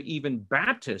whereunto even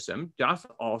baptism doth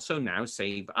also now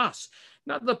save us.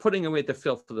 Not the putting away the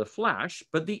filth of the flesh,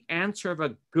 but the answer of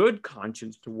a good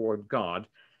conscience toward God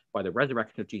by the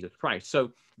resurrection of Jesus Christ.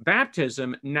 So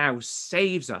baptism now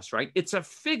saves us, right? It's a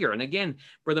figure. And again,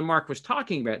 Brother Mark was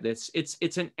talking about this.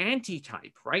 It's an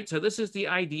antitype, right? So this is the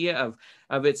idea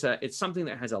of it's something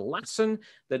that has a lesson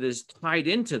that is tied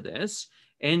into this.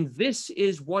 And this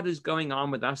is what is going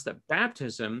on with us, that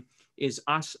baptism is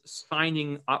us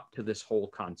signing up to this whole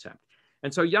concept.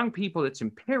 And so young people, it's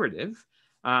imperative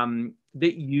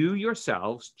that you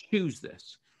yourselves choose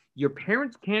this. Your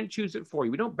parents can't choose it for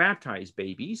you. We don't baptize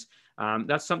babies.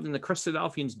 That's something the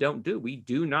Christadelphians don't do. We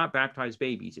do not baptize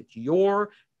babies. It's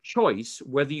your choice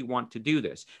whether you want to do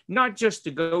this. Not just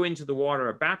to go into the water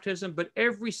of baptism, but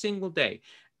every single day.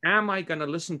 Am I going to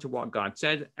listen to what God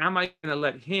said? Am I going to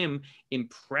let him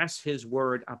impress his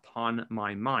word upon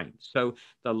my mind? So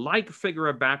the like figure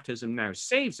of baptism now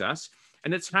saves us,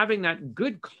 and it's having that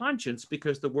good conscience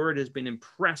because the word has been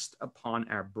impressed upon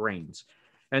our brains.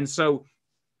 And so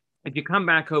if you come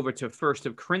back over to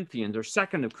 2 Corinthians,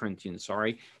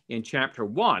 in chapter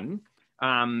 1,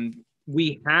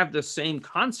 we have the same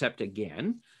concept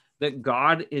again, that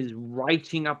God is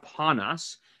writing upon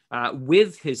us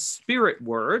with his spirit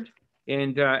word.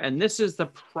 And this is the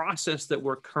process that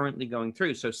we're currently going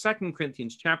through. So 2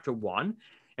 Corinthians chapter 1,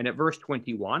 and at verse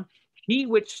 21, he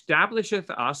which establisheth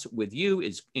us with you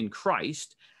is in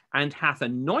Christ, and hath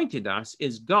anointed us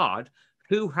is God,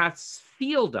 who hath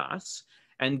sealed us,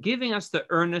 and giving us the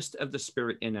earnest of the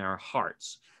Spirit in our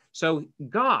hearts. So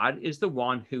God is the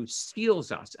one who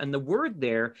seals us. And the word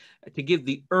there, to give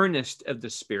the earnest of the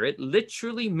Spirit,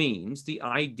 literally means the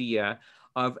idea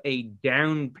of a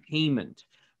down payment,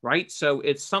 right? So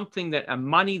it's something that a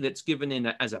money that's given in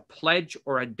as a pledge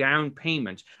or a down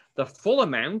payment. The full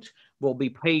amount will be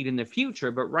paid in the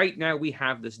future, but right now we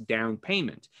have this down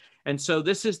payment. And so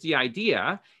this is the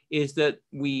idea, is that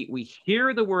we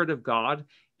hear the word of God,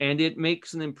 and it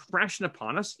makes an impression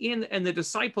upon us. And the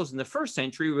disciples in the first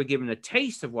century were given a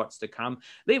taste of what's to come.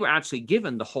 They were actually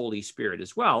given the Holy Spirit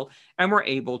as well, and were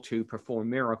able to perform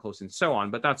miracles and so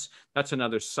on. But that's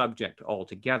another subject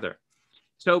altogether.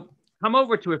 So come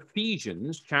over to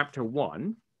Ephesians chapter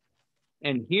 1,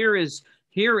 and here is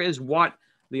what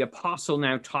the apostle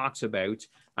now talks about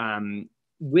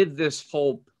with this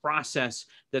whole process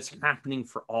that's happening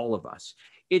for all of us.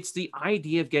 It's the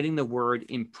idea of getting the word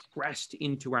impressed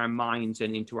into our minds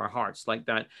and into our hearts, like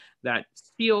that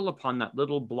seal upon that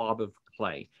little blob of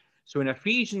clay. So in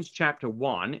Ephesians chapter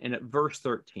 1 and at verse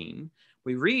 13,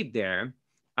 we read there,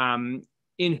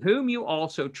 in whom you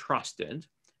also trusted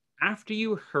after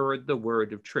you heard the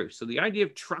word of truth. So the idea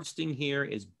of trusting here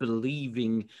is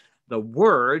believing the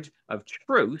word of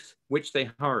truth which they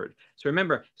heard. So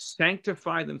remember,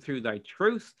 sanctify them through thy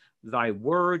truth. Thy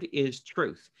word is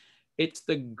truth. It's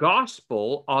the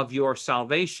gospel of your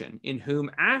salvation, in whom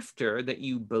after that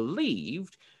you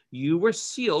believed, you were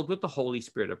sealed with the Holy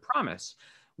Spirit of promise,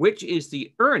 which is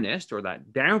the earnest, or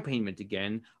that down payment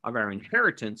again, of our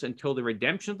inheritance until the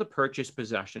redemption of the purchased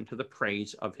possession to the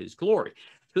praise of his glory.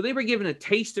 So they were given a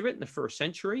taste of it in the first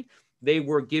century. They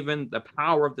were given the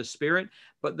power of the Spirit,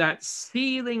 but that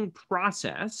sealing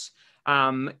process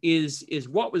is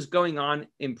what was going on,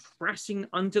 impressing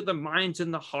unto the minds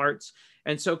and the hearts.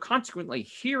 And so consequently,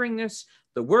 hearing this,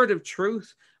 the word of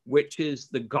truth, which is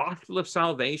the gospel of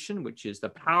salvation, which is the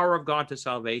power of God to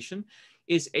salvation,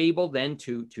 is able then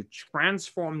to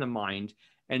transform the mind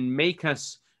and make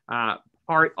us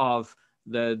part of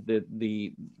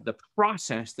the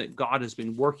process that God has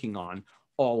been working on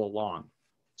all along.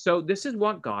 So this is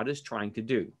what God is trying to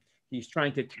do. He's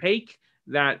trying to take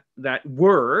that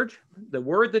word, the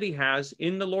word that he has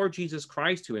in the Lord Jesus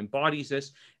Christ, who embodies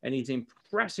this, and he's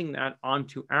impressing that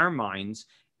onto our minds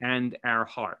and our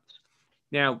hearts.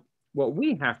 Now, what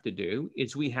we have to do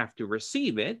is we have to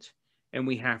receive it, and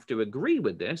we have to agree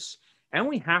with this, and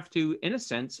we have to, in a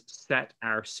sense, set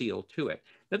our seal to it.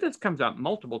 Now, this comes up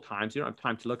multiple times. You don't have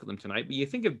time to look at them tonight, but you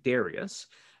think of Darius.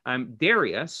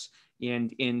 Darius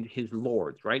and his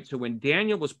lords, right? So when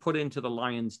Daniel was put into the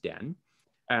lion's den,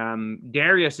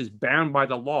 Darius is bound by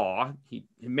the law. He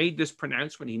made this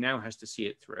pronouncement. He now has to see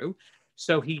it through.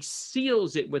 So he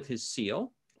seals it with his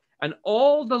seal. And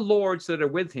all the lords that are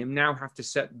with him now have to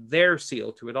set their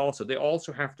seal to it also. They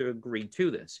also have to agree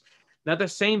to this. Now, the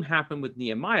same happened with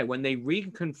Nehemiah. When they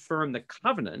reconfirmed the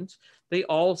covenant, they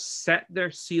all set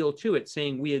their seal to it,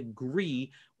 saying, we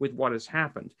agree with what has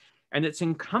happened. And it's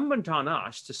incumbent on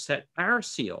us to set our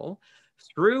seal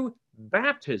through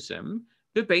baptism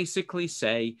to basically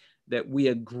say that we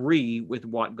agree with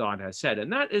what God has said.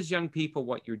 And that is, young people,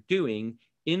 what you're doing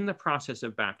in the process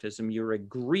of baptism. You're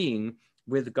agreeing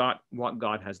with God, what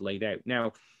God has laid out.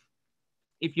 Now,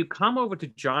 if you come over to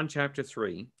John chapter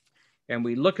 3, and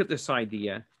we look at this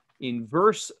idea, in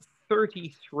verse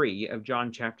 33 of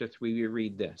John chapter 3, we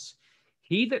read this.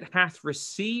 He that hath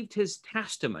received his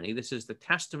testimony, this is the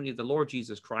testimony of the Lord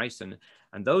Jesus Christ and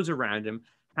those around him,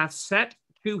 hath set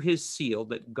to his seal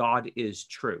that God is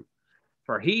true.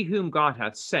 For he whom God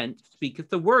hath sent speaketh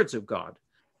the words of God.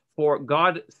 For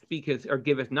God speaketh or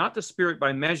giveth not the Spirit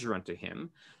by measure unto him.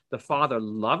 The Father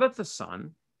loveth the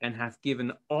Son, and hath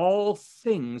given all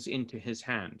things into his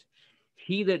hand.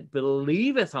 He that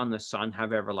believeth on the Son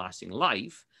have everlasting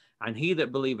life, and he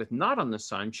that believeth not on the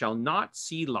Son shall not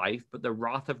see life, but the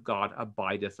wrath of God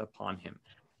abideth upon him.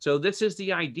 So this is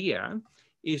the idea,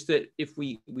 is that if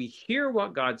we hear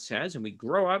what God says, and we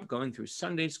grow up going through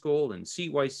Sunday school and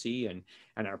CYC,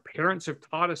 and our parents have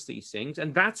taught us these things,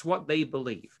 and that's what they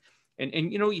believe.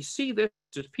 And you know, you see this,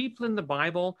 there's people in the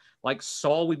Bible, like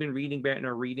Saul, we've been reading about in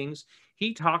our readings.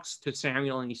 He talks to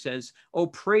Samuel and he says, oh,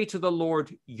 pray to the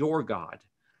Lord your God.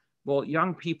 Well,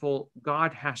 young people,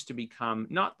 God has to become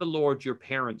not the Lord your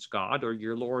parents' God or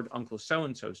your Lord Uncle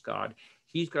so-and-so's God.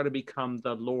 He's got to become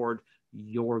the Lord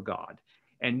your God.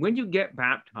 And when you get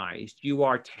baptized, you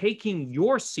are taking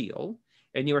your seal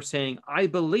and you are saying, I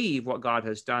believe what God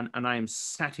has done, and I am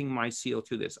setting my seal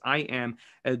to this. I am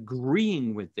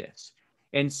agreeing with this.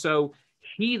 And so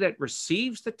he that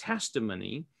receives the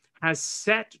testimony has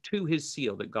set to his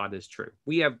seal that God is true.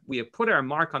 We have put our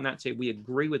mark on that, say we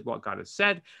agree with what God has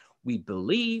said. We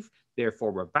believe,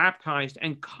 therefore we're baptized,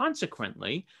 and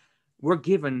consequently, we're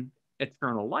given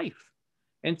eternal life.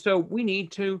 And so we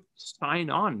need to sign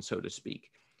on, so to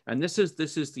speak. And this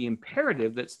is the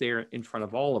imperative that's there in front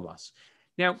of all of us.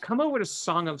 Now, come over to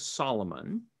Song of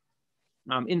Solomon.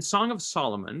 In Song of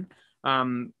Solomon,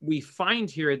 we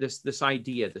find here this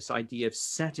idea of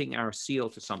setting our seal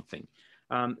to something.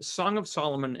 Song of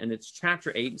Solomon, and it's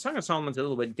chapter 8. Song of Solomon's a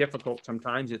little bit difficult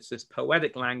sometimes. It's this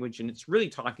poetic language, and it's really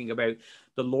talking about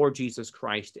the Lord Jesus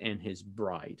Christ and his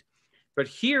bride. But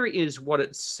here is what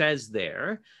it says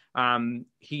there.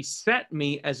 He set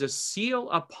me as a seal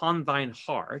upon thine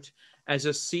heart, as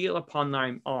a seal upon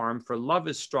thine arm, for love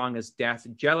is strong as death,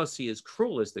 jealousy is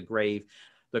cruel as the grave.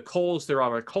 The coals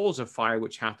thereof are coals of fire,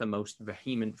 which hath the most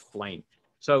vehement flame.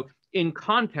 So in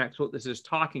context, what this is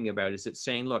talking about is it's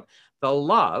saying, look, the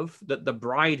love that the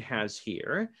bride has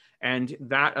here and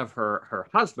that of her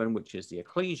husband, which is the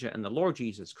ecclesia and the Lord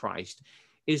Jesus Christ,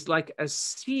 is like a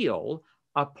seal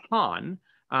upon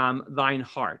thine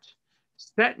heart.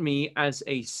 Set me as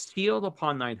a seal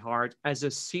upon thine heart, as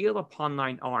a seal upon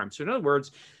thine arm. So in other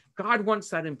words, God wants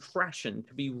that impression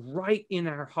to be right in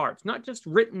our hearts, not just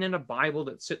written in a Bible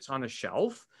that sits on a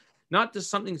shelf, not just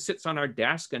something that sits on our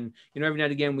desk and, every now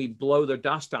and again we blow the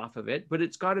dust off of it, but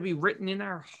it's got to be written in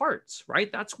our hearts,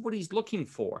 right? That's what he's looking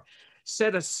for.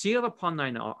 Set a seal upon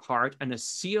thine heart and a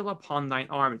seal upon thine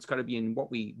arm. It's got to be in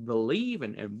what we believe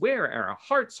and where our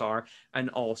hearts are, and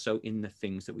also in the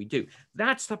things that we do.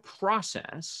 That's the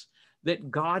process that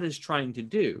God is trying to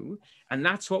do. And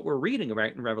that's what we're reading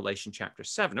about in Revelation chapter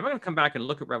 7. I'm going to come back and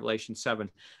look at Revelation 7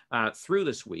 through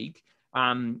this week.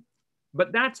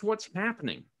 But that's what's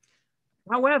happening.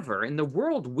 However, in the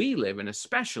world we live in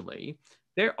especially,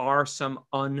 there are some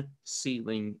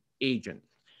unsealing agents.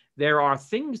 There are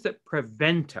things that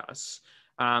prevent us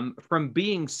from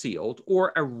being sealed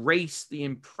or erase the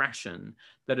impression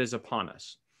that is upon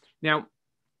us. Now,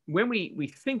 when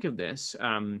we think of this,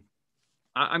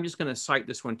 I'm just going to cite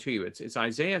this one to you. It's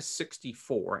Isaiah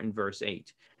 64 in verse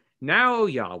 8. Now, O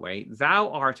Yahweh, thou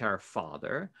art our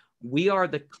Father, we are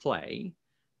the clay,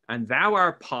 and thou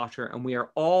art potter, and we are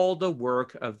all the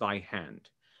work of thy hand.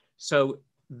 So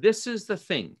this is the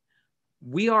thing.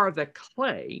 We are the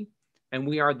clay, and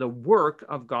we are the work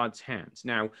of God's hands.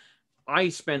 Now, I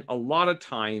spent a lot of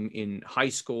time in high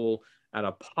school at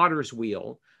a potter's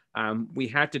wheel. We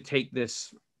had to take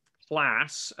this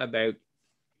class about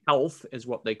health, is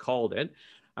what they called it.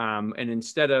 And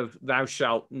instead of thou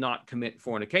shalt not commit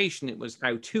fornication, it was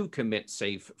how to commit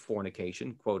safe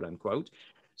fornication, quote unquote.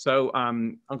 So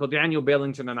Uncle Daniel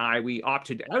Billington and I, we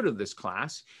opted out of this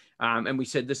class. And we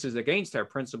said, this is against our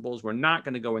principles. We're not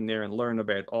going to go in there and learn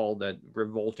about all the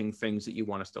revolting things that you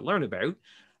want us to learn about.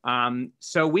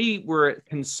 So we were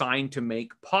consigned to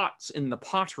make pots in the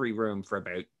pottery room for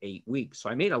about 8 weeks. So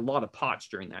I made a lot of pots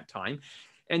during that time.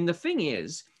 And the thing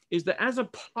is that as a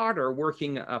potter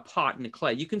working a pot in the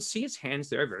clay, you can see his hands,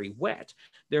 they're very wet.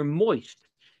 They're moist.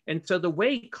 And so the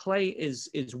way clay is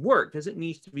worked is it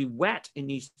needs to be wet. It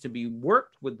needs to be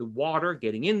worked with the water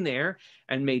getting in there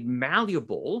and made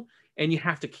malleable. And you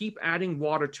have to keep adding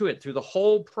water to it through the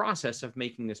whole process of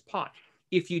making this pot.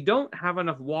 If you don't have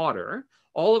enough water,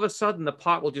 all of a sudden the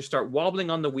pot will just start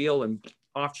wobbling on the wheel and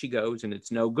off she goes, and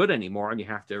it's no good anymore. And you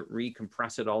have to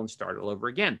recompress it all and start all over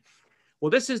again.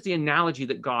 Well, this is the analogy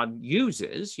that God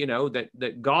uses,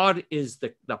 that God is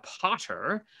the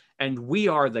potter and we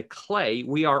are the clay.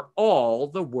 We are all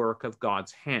the work of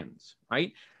God's hands,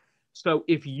 right? So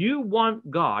if you want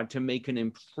God to make an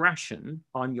impression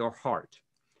on your heart,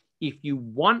 if you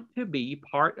want to be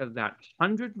part of that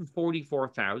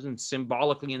 144,000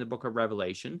 symbolically in the book of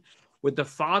Revelation, with the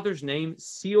Father's name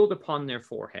sealed upon their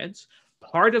foreheads,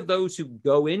 part of those who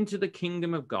go into the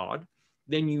kingdom of God,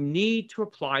 then you need to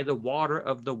apply the water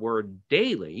of the word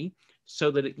daily so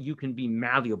that you can be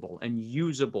malleable and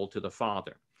usable to the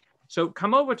Father. So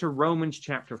come over to Romans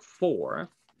chapter 4,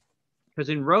 because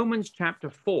in Romans chapter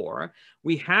 4,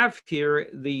 we have here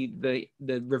the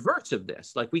reverse of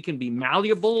this. Like we can be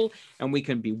malleable and we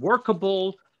can be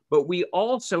workable, but we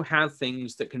also have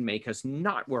things that can make us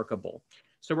not workable.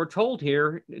 So we're told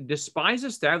here,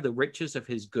 despisest thou the riches of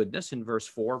his goodness in verse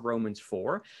 4, Romans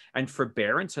 4, and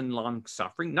forbearance and long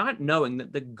suffering, not knowing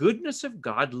that the goodness of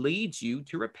God leads you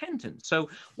to repentance. So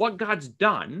what God's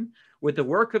done with the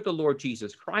work of the Lord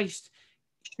Jesus Christ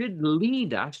should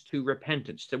lead us to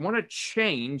repentance, to want to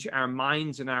change our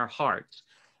minds and our hearts.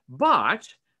 But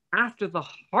after the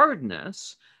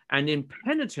hardness and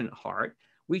impenitent heart,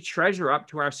 we treasure up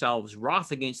to ourselves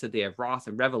wrath against the day of wrath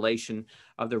and revelation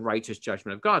of the righteous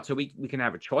judgment of God. So we can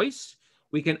have a choice.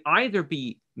 We can either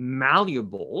be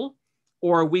malleable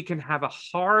or we can have a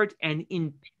hard and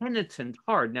impenitent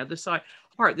heart. Now, this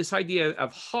idea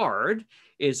of hard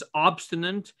is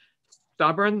obstinate,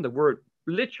 stubborn. The word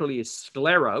literally is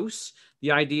scleros,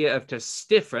 the idea of to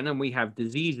stiffen, and we have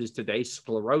diseases today,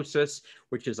 sclerosis,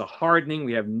 which is a hardening.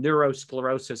 We have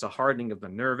neurosclerosis, a hardening of the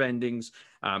nerve endings,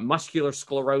 muscular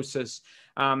sclerosis.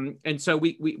 And so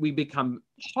we become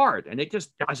hard, and it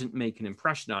just doesn't make an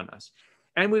impression on us.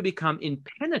 And we become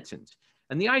impenitent.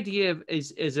 And the idea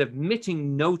is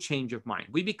admitting no change of mind.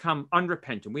 We become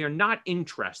unrepentant. We are not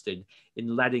interested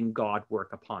in letting God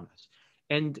work upon us.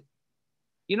 And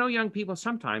young people,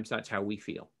 sometimes that's how we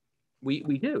feel.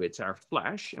 We do. It's our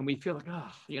flesh, and we feel like,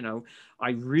 I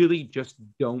really just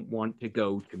don't want to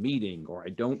go to meeting, or I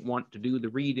don't want to do the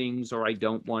readings, or I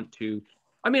don't want to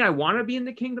I mean, I want to be in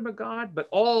the kingdom of God, but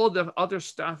all the other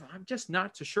stuff, I'm just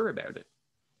not so sure about it.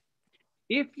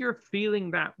 If you're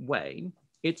feeling that way,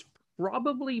 it's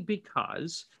probably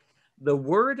because the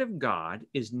word of God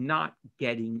is not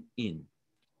getting in.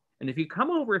 And if you come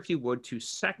over, if you would, to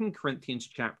 2 Corinthians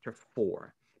chapter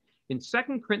 4. In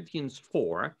 2 Corinthians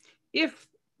 4, if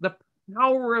the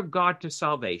power of God to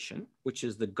salvation, which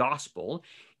is the gospel,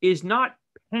 is not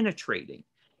penetrating,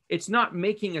 it's not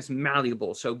making us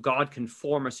malleable so God can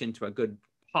form us into a good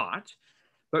pot,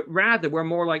 but rather we're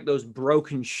more like those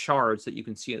broken shards that you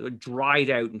can see, they're dried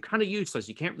out and kind of useless.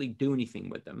 You can't really do anything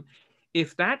with them.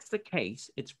 If that's the case,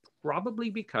 it's probably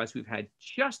because we've had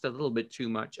just a little bit too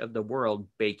much of the world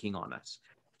baking on us.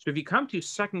 So if you come to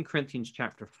 2 Corinthians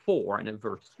chapter 4 and in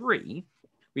verse 3,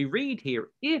 we read here,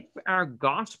 if our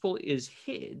gospel is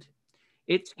hid,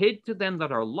 it's hid to them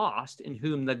that are lost, in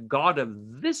whom the God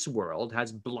of this world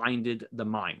has blinded the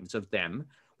minds of them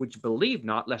which believe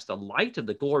not, lest the light of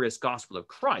the glorious gospel of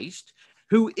Christ,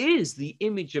 who is the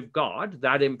image of God,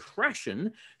 that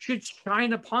impression should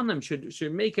shine upon them,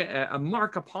 should make a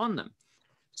mark upon them.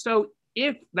 So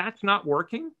if that's not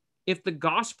working, if the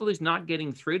gospel is not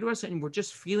getting through to us and we're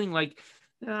just feeling like,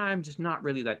 I'm just not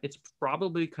really that, it's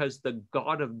probably because the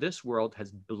God of this world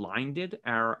has blinded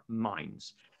our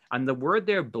minds. And the word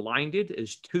there, blinded,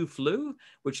 is tuflu,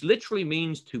 which literally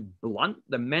means to blunt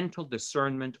the mental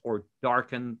discernment or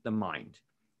darken the mind,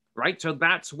 right? So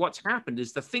that's what's happened,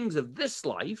 is the things of this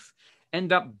life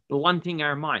end up blunting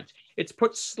our minds. It's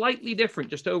put slightly different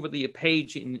just over the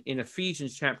page in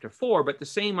Ephesians chapter 4, but the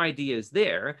same idea is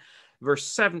there. Verse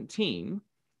 17,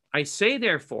 I say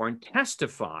therefore and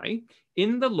testify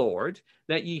in the Lord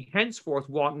that ye henceforth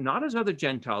walk not as other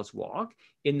Gentiles walk,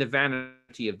 in the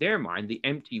vanity of their mind, the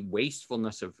empty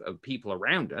wastefulness of people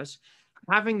around us,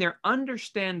 having their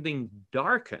understanding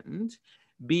darkened,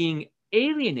 being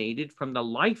alienated from the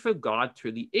life of God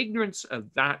through the ignorance of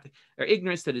that, or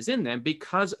ignorance that is in them,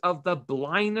 because of the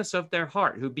blindness of their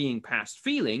heart, who being past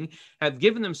feeling have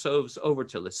given themselves over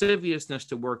to lasciviousness,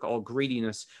 to work all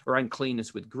greediness or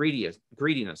uncleanness with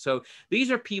greediness. So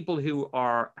these are people who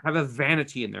have a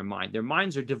vanity in their mind. Their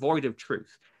minds are devoid of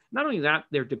truth. Not only that,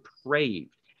 they're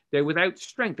depraved. They're without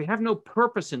strength. They have no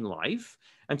purpose in life.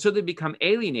 And so they become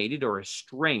alienated or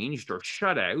estranged or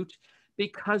shut out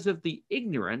because of the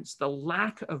ignorance, the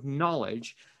lack of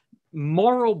knowledge,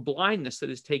 moral blindness that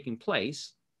is taking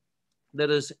place that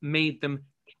has made them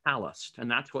calloused.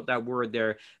 And that's what that word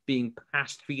there, being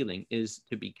past feeling, is,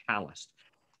 to be calloused.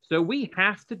 So we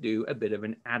have to do a bit of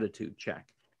an attitude check.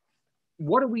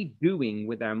 What are we doing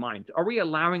with our minds? Are we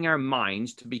allowing our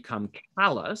minds to become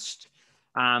calloused?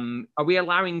 Are we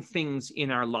allowing things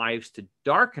in our lives to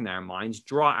darken our minds,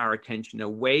 draw our attention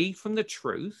away from the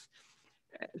truth,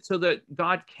 so that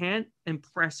God can't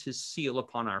impress his seal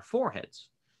upon our foreheads?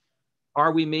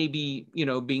 Are we maybe,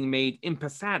 being made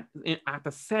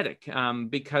apathetic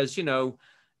because,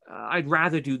 I'd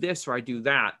rather do this or I do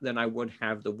that than I would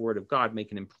have the word of God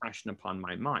make an impression upon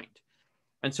my mind?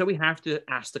 And so we have to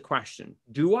ask the question,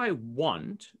 do I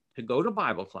want to go to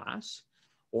Bible class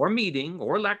or meeting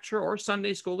or lecture or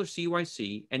Sunday school or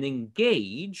CYC and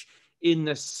engage in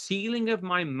the sealing of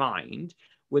my mind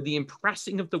with the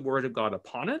impressing of the word of God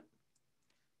upon it?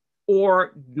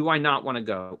 Or do I not want to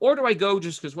go? Or do I go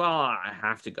just because, well, I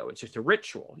have to go. It's just a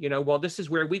ritual. Well, this is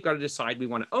where we've got to decide we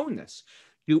want to own this.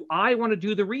 Do I want to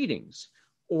do the readings?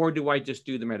 Or do I just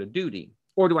do them out of duty?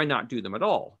 Or do I not do them at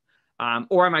all?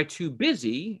 Or am I too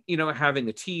busy, having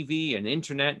the TV and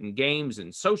internet and games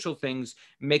and social things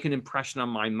make an impression on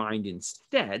my mind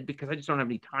instead, because I just don't have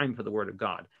any time for the word of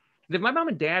God? If my mom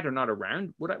and dad are not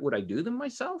around, would I do them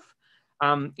myself?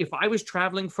 If I was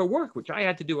traveling for work, which I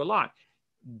had to do a lot,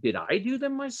 did I do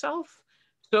them myself?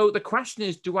 So the question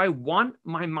is, do I want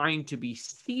my mind to be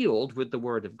sealed with the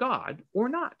word of God or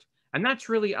not? And that's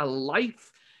really a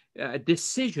life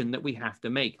decision that we have to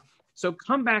make. So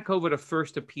come back over to 1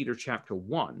 Peter chapter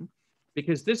 1,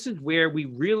 because this is where we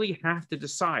really have to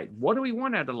decide, what do we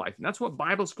want out of life? And that's what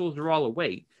Bible schools are all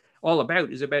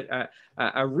about, is about a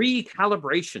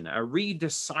recalibration, a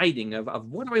redeciding of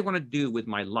what do I want to do with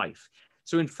my life?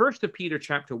 So in 1 Peter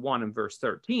chapter 1 and verse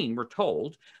 13, we're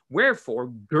told, wherefore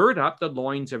gird up the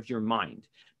loins of your mind,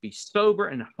 be sober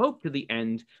and hope to the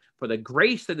end for the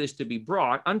grace that is to be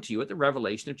brought unto you at the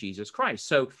revelation of Jesus Christ.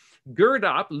 So gird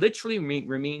up literally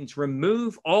means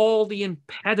remove all the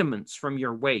impediments from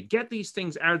your way. Get these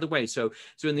things out of the way. So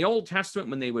in the Old Testament,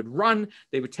 when they would run,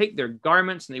 they would take their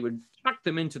garments and they would tuck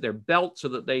them into their belt so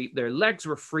that their legs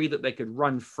were free, that they could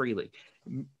run freely.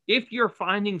 If you're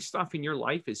finding stuff in your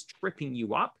life is tripping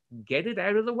you up, get it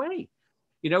out of the way.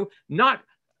 Not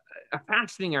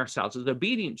fashioning ourselves as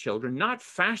obedient children, not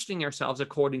fashioning ourselves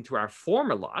according to our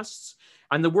former lusts.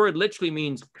 And the word literally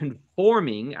means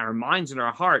conforming our minds and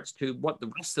our hearts to what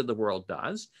the rest of the world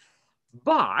does.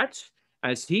 But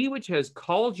as he which has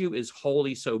called you is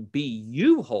holy, so be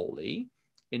you holy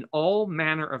in all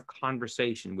manner of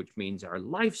conversation, which means our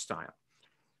lifestyle.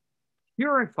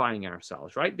 Purifying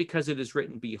ourselves, right? Because it is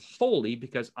written, be holy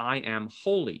because I am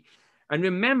holy. And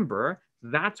remember,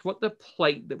 that's what the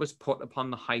plate that was put upon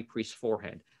the high priest's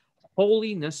forehead.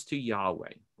 Holiness to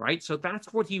Yahweh, right? So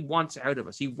that's what he wants out of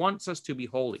us. He wants us to be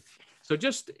holy. So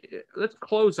just let's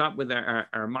close up with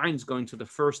our minds going to the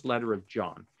first letter of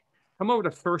John. Come over to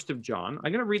 1st of John.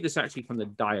 I'm going to read this actually from the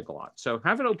Diaglott. So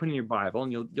have it open in your Bible,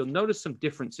 and you'll notice some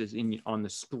differences on the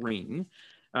screen.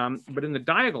 But in the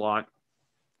Diaglott,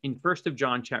 in 1st of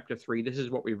John chapter 3, this is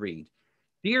what we read.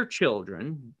 Dear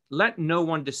children, let no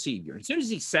one deceive you. As soon as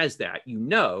he says that, you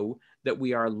know that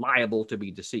we are liable to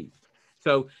be deceived.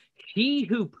 So he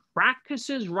who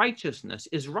practices righteousness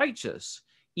is righteous,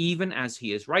 even as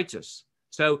he is righteous.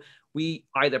 So we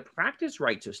either practice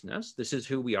righteousness, this is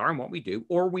who we are and what we do,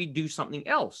 or we do something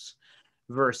else.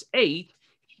 Verse 8,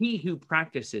 he who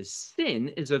practices sin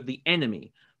is of the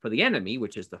enemy. For the enemy,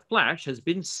 which is the flesh, has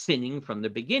been sinning from the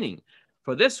beginning.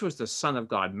 For this was the Son of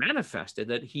God manifested,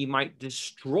 that he might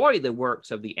destroy the works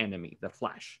of the enemy, the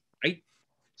flesh, right?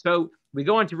 So we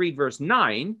go on to read verse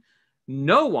 9.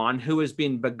 No one who has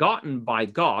been begotten by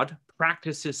God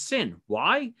practices sin.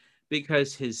 Why?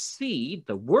 Because his seed,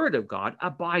 the word of God,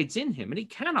 abides in him, and he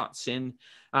cannot sin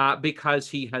because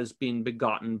he has been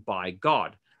begotten by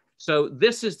God. So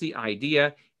this is the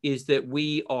idea, is that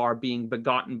we are being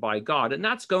begotten by God, and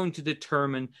that's going to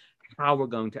determine how we're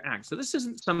going to act. So this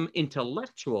isn't some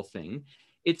intellectual thing.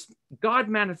 It's God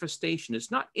manifestation.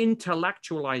 It's not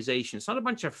intellectualization. It's not a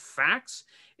bunch of facts.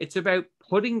 It's about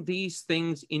putting these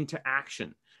things into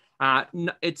action.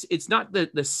 It's not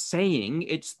the saying,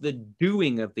 it's the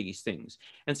doing of these things.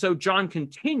 And so John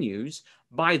continues,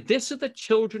 by this are the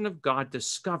children of God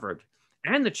discovered,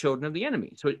 and the children of the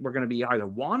enemy. So we're going to be either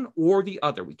one or the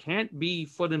other. We can't be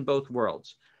foot in both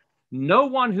worlds. No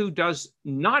one who does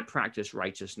not practice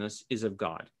righteousness is of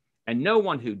God, and no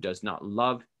one who does not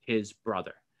love his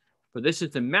brother. For this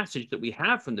is the message that we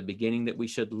have from the beginning, that we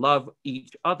should love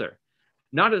each other.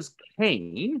 Not as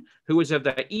Cain, who was of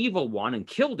the evil one and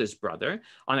killed his brother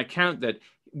on account that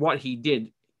what he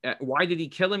did. Why did he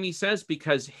kill him? He says,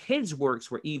 because his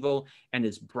works were evil and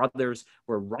his brothers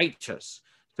were righteous.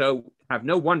 So have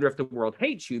no wonder if the world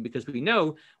hates you, because we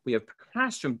know we have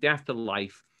passed from death to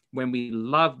life when we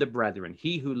love the brethren.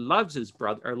 He who loves his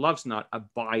brother or loves not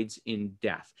abides in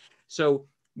death. So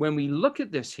when we look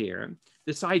at this here,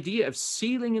 this idea of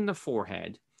sealing in the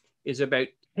forehead is about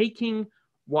taking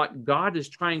what God is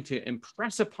trying to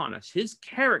impress upon us, his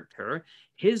character,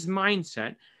 his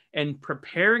mindset, and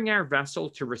preparing our vessel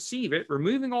to receive it,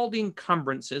 removing all the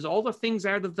encumbrances, all the things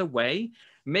out of the way,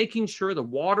 making sure the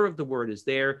water of the word is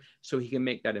there so he can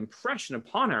make that impression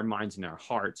upon our minds and our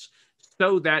hearts,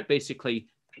 so that basically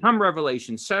come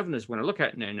Revelation 7, as we're going to look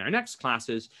at in our next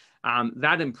classes,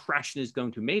 that impression is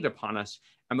going to be made upon us,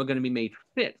 and we're going to be made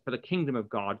fit for the kingdom of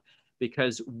God,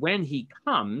 because when he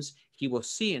comes, he will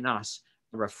see in us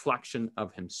a reflection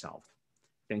of himself.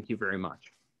 Thank you very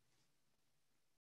much.